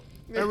 so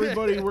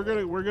everybody,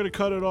 we're gonna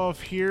cut it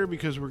off here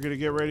because we're gonna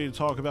get ready to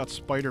talk about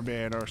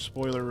Spider-Man, our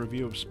spoiler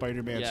review of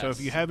Spider-Man. So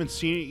if you haven't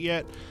seen it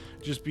yet,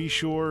 just be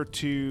sure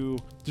to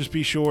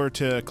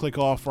click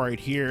off right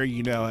here.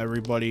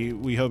 Everybody,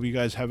 we hope you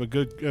guys have a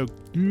good,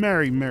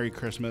 Merry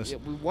Christmas. Yeah,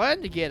 we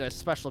wanted to get a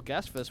special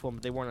guest for this one,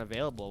 but they weren't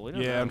available. We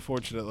don't know.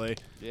 Unfortunately.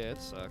 Yeah,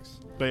 it sucks.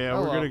 But yeah,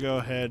 we're gonna go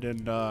ahead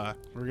and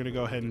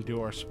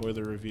do our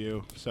spoiler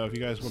review. So if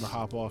you guys want to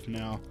hop off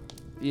now.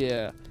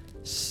 Yeah.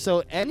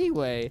 So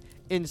anyway,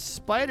 in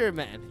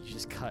Spider-Man, you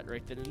just cut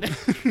right then and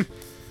there.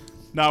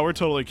 No, we're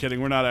totally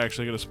kidding. We're not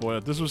actually going to spoil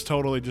it. This was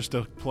totally just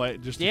a play,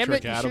 just to trick Damn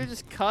it, you Adam. should have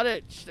just cut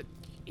it. Just an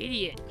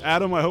idiot.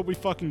 Adam, I hope we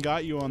fucking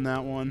got you on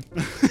that one.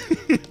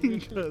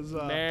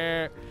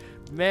 'Cause,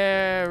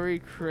 Merry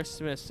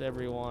Christmas,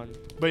 everyone.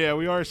 but yeah,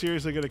 we are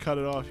seriously going to cut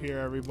it off here,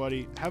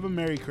 everybody. Have a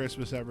Merry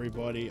Christmas,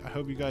 everybody. I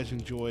hope you guys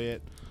enjoy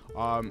it.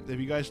 If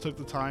you guys took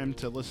the time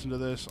to listen to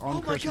this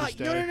on Christmas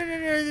Day.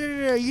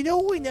 No. You know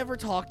what we never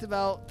talked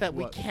about that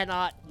What? we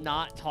cannot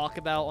not talk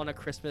about on a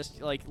Christmas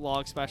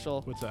log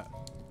special? What's that?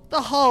 The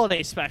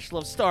holiday special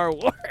of Star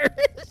Wars.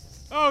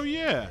 Oh,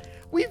 yeah.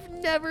 We've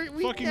never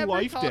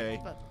Life talked Day.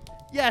 about.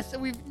 Yes,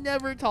 and we've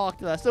never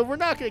talked about that. So we're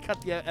not going to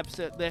cut the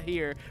episode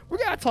here. We're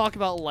going to talk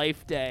about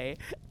Life Day.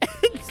 And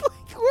it's like,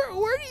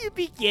 where do you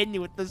begin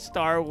with the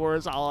Star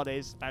Wars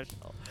holiday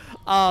special?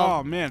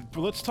 Oh, man.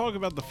 But let's talk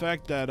about the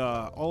fact that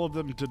all of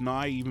them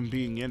deny even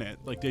being in it.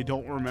 Like, they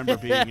don't remember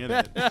being in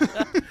it.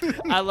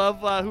 I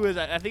love, who is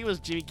that? I think it was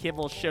Jimmy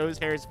Kimmel shows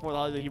Harrison Ford the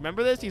holiday. You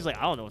remember this? He's like,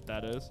 I don't know what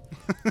that is.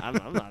 I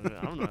don't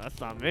know.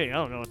 That's not me. I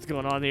don't know what's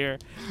going on here.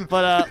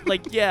 But,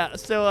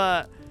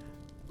 so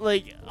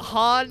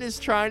Han is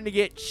trying to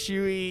get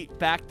Chewie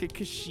back to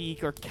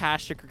Kashyyyk or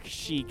Kashyyyk or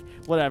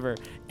Kashyyyk, whatever,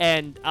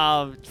 and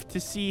to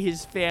see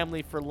his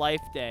family for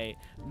Life Day.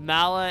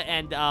 Mala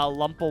and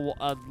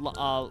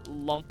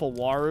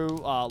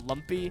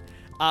Lumpy,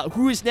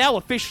 who is now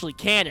officially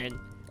canon.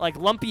 Like,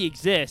 Lumpy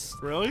exists.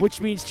 Really?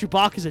 Which means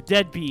Chewbacca's a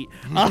deadbeat.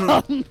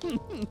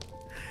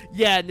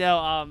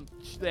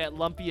 That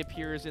Lumpy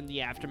appears in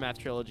the Aftermath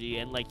trilogy,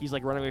 and he's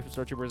running away from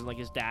stormtroopers, and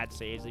his dad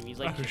saves him. He's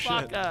like, Oh,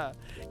 Chewbacca.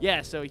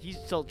 Yeah, so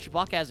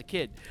Chewbacca as a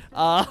kid.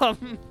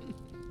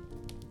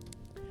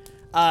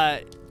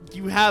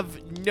 You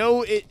have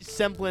no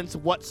semblance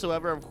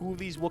whatsoever of who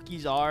these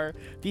Wookiees are.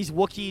 These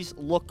Wookiees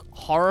look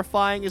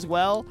horrifying as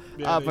well,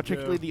 Yeah, they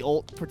particularly do.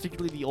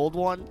 the old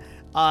one.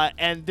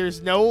 And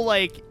there's no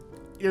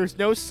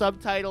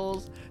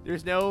subtitles.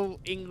 There's no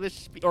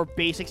English or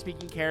basic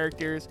speaking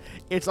characters.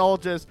 It's all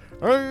just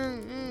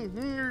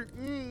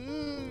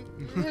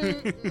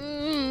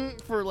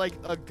for like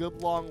a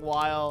good long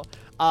while.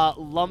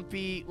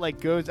 Lumpy like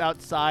goes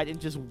outside and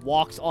just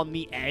walks on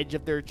the edge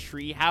of their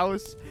tree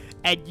house,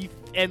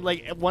 and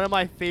like one of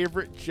my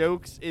favorite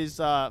jokes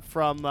is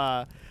from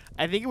I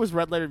think it was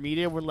Red Letter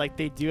Media when like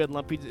they do it,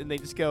 Lumpy, and they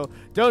just go,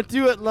 "Don't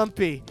do it,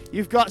 Lumpy.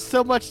 You've got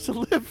so much to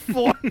live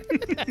for."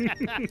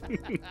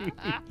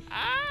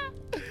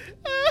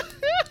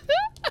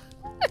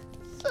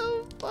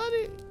 So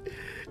funny.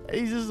 And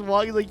he's just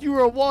walking like, "You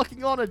were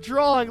walking on a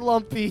drawing,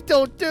 Lumpy.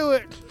 Don't do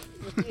it."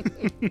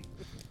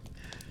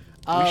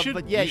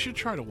 We should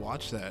try to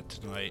watch that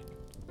tonight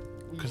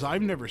because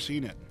I've never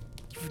seen it.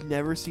 You've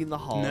never seen the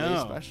holiday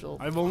special?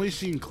 I've only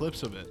seen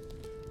clips of it.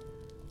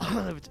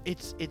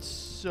 It's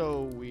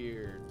so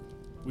weird.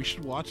 We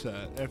should watch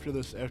that after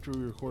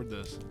we record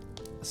this.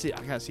 See,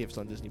 I gotta see if it's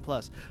on Disney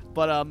Plus.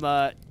 But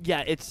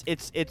yeah, it's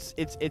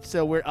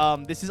so weird.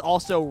 This is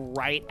also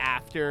right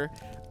after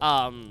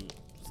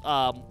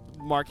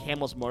Mark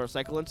Hamill's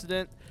motorcycle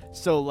incident.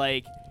 So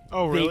like,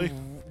 oh really?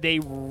 They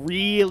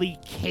really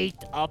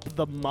caked up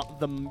the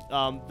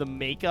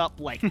makeup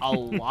like a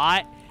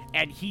lot,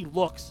 and he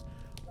looks.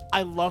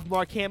 I love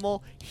Mark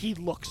Hamill. He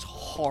looks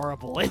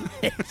horrible in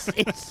this.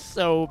 It's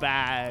so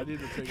bad.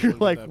 You're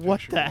like, what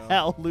the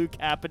hell, Luke,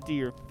 happened to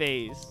your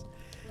face?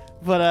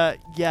 But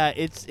yeah,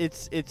 this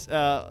is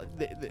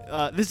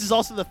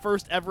also the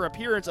first ever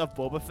appearance of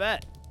Boba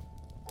Fett.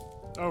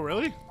 Oh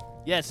really?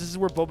 Yes, this is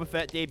where Boba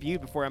Fett debuted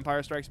before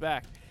Empire Strikes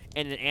Back,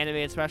 in an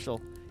animated special.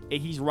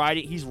 He's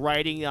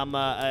riding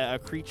a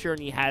creature,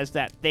 and he has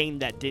that thing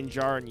that Din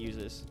Djarin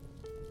uses.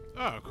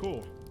 Oh,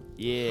 cool.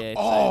 Yeah.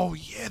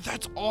 Yeah,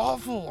 that's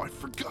awful. I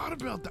forgot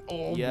about that.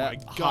 Oh my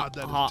god,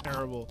 that is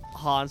terrible.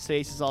 Han's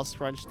face is all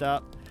scrunched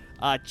up.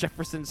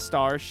 Jefferson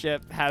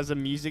Starship has a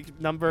music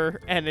number,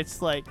 and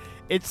it's like,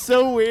 it's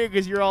so weird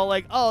because you're all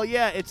like, oh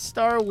yeah, it's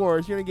Star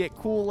Wars. You're gonna get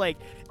cool like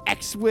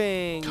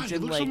X-wings. God,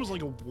 it looks almost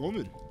like a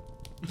woman.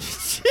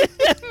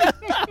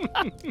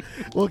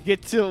 We'll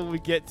get to it when we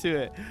get to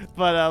it,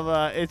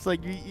 but it's like,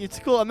 it's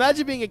cool.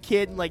 Imagine being a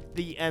kid in like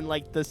the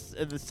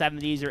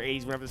 70s or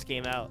 80s whenever this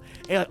came out,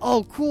 and you're like,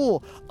 oh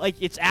cool, like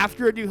it's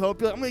after A New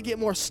Hope. You're like, I'm gonna get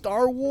more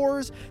Star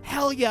Wars.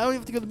 Hell yeah, I don't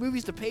even have to go to the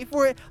movies to pay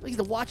for it. I get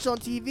to watch it on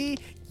TV.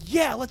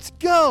 Yeah, let's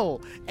go.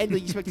 And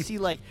like, you expect to see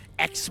like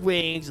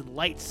X-wings and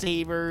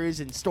lightsabers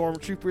and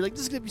stormtroopers. Like,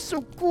 this is gonna be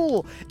so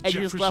cool. And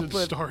Jefferson you're just left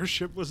with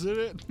Starship was in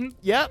it.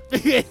 Yep.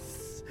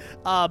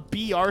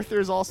 B.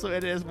 Arthur's also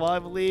in it as well, I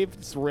believe.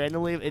 Just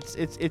randomly,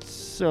 it's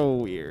so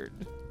weird.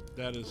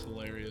 That is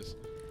hilarious.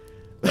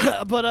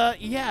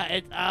 But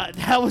yeah,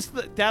 that was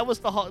the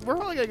we're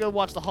probably gonna go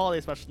watch the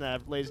holiday special now,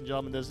 ladies and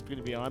gentlemen. This is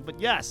gonna be on. But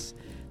yes,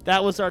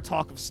 that was our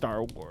talk of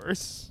Star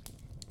Wars.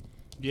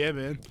 Yeah,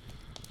 man.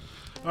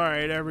 All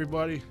right,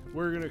 everybody,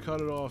 we're gonna cut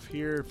it off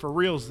here for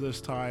reals this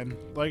time.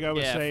 Like I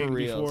was saying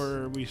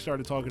before we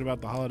started talking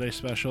about the holiday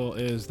special,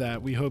 is that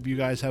we hope you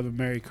guys have a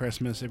Merry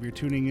Christmas. If you're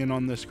tuning in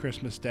on this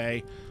Christmas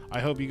day,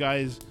 I hope you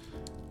guys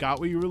got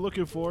what you were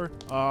looking for.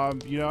 I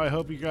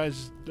hope you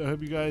guys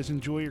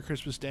enjoy your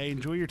Christmas day.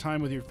 Enjoy your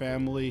time with your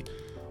family.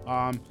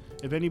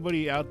 If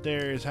anybody out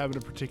there is having a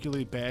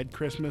particularly bad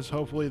Christmas,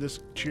 hopefully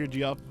this cheered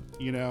you up.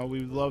 You know, we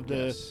would love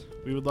to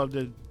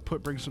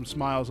bring some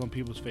smiles on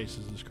people's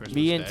faces this Christmas day.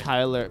 Me and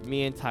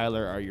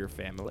Tyler are your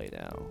family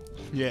now.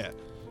 Yeah.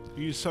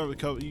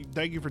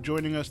 Thank you for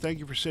joining us. Thank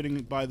you for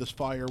sitting by this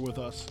fire with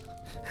us.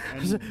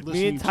 And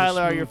me and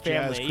Tyler are your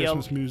family.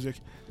 Christmas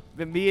music.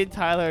 Me and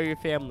Tyler are your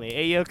family.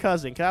 Hey, yo,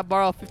 cousin, can I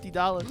borrow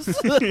 $50?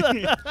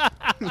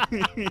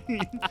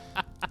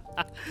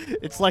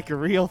 It's like a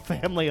real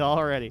family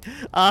already.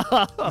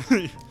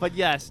 But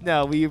yes,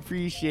 no, we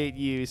appreciate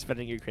you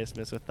spending your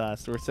Christmas with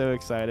us. We're so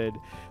excited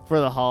for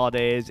the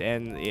holidays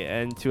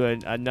and to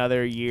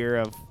another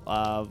year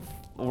of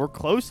we're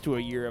close to a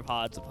year of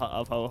Hods of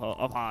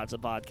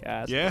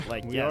podcast. Yeah,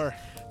 we are.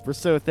 We're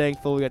so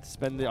thankful we got to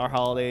spend our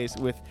holidays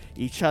with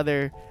each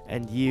other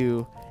and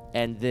you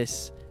and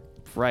this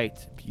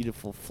bright,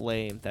 beautiful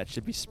flame that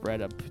should be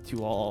spread up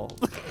to all.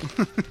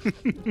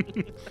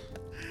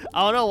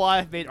 I don't know why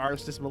I've made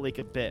Arsonist Malik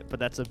a bit, but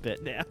that's a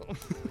bit now.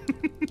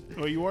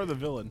 Well, you are the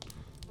villain.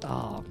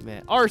 Oh,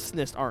 man.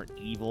 Arsonists aren't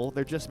evil.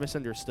 They're just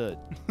misunderstood.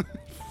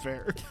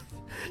 Fair.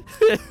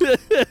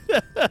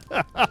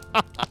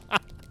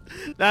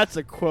 That's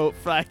a quote.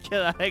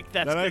 That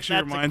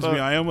actually reminds me,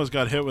 I almost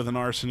got hit with an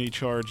arsony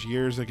charge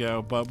years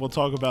ago, but we'll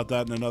talk about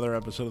that in another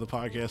episode of the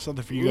podcast.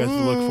 Something for you guys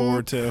to look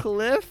forward to.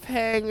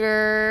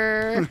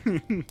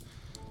 Cliffhanger.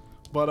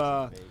 But,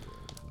 all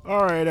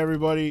right,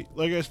 everybody.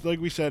 Like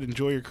we said,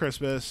 enjoy your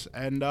Christmas,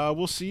 and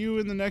we'll see you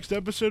in the next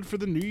episode for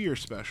the New Year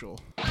special.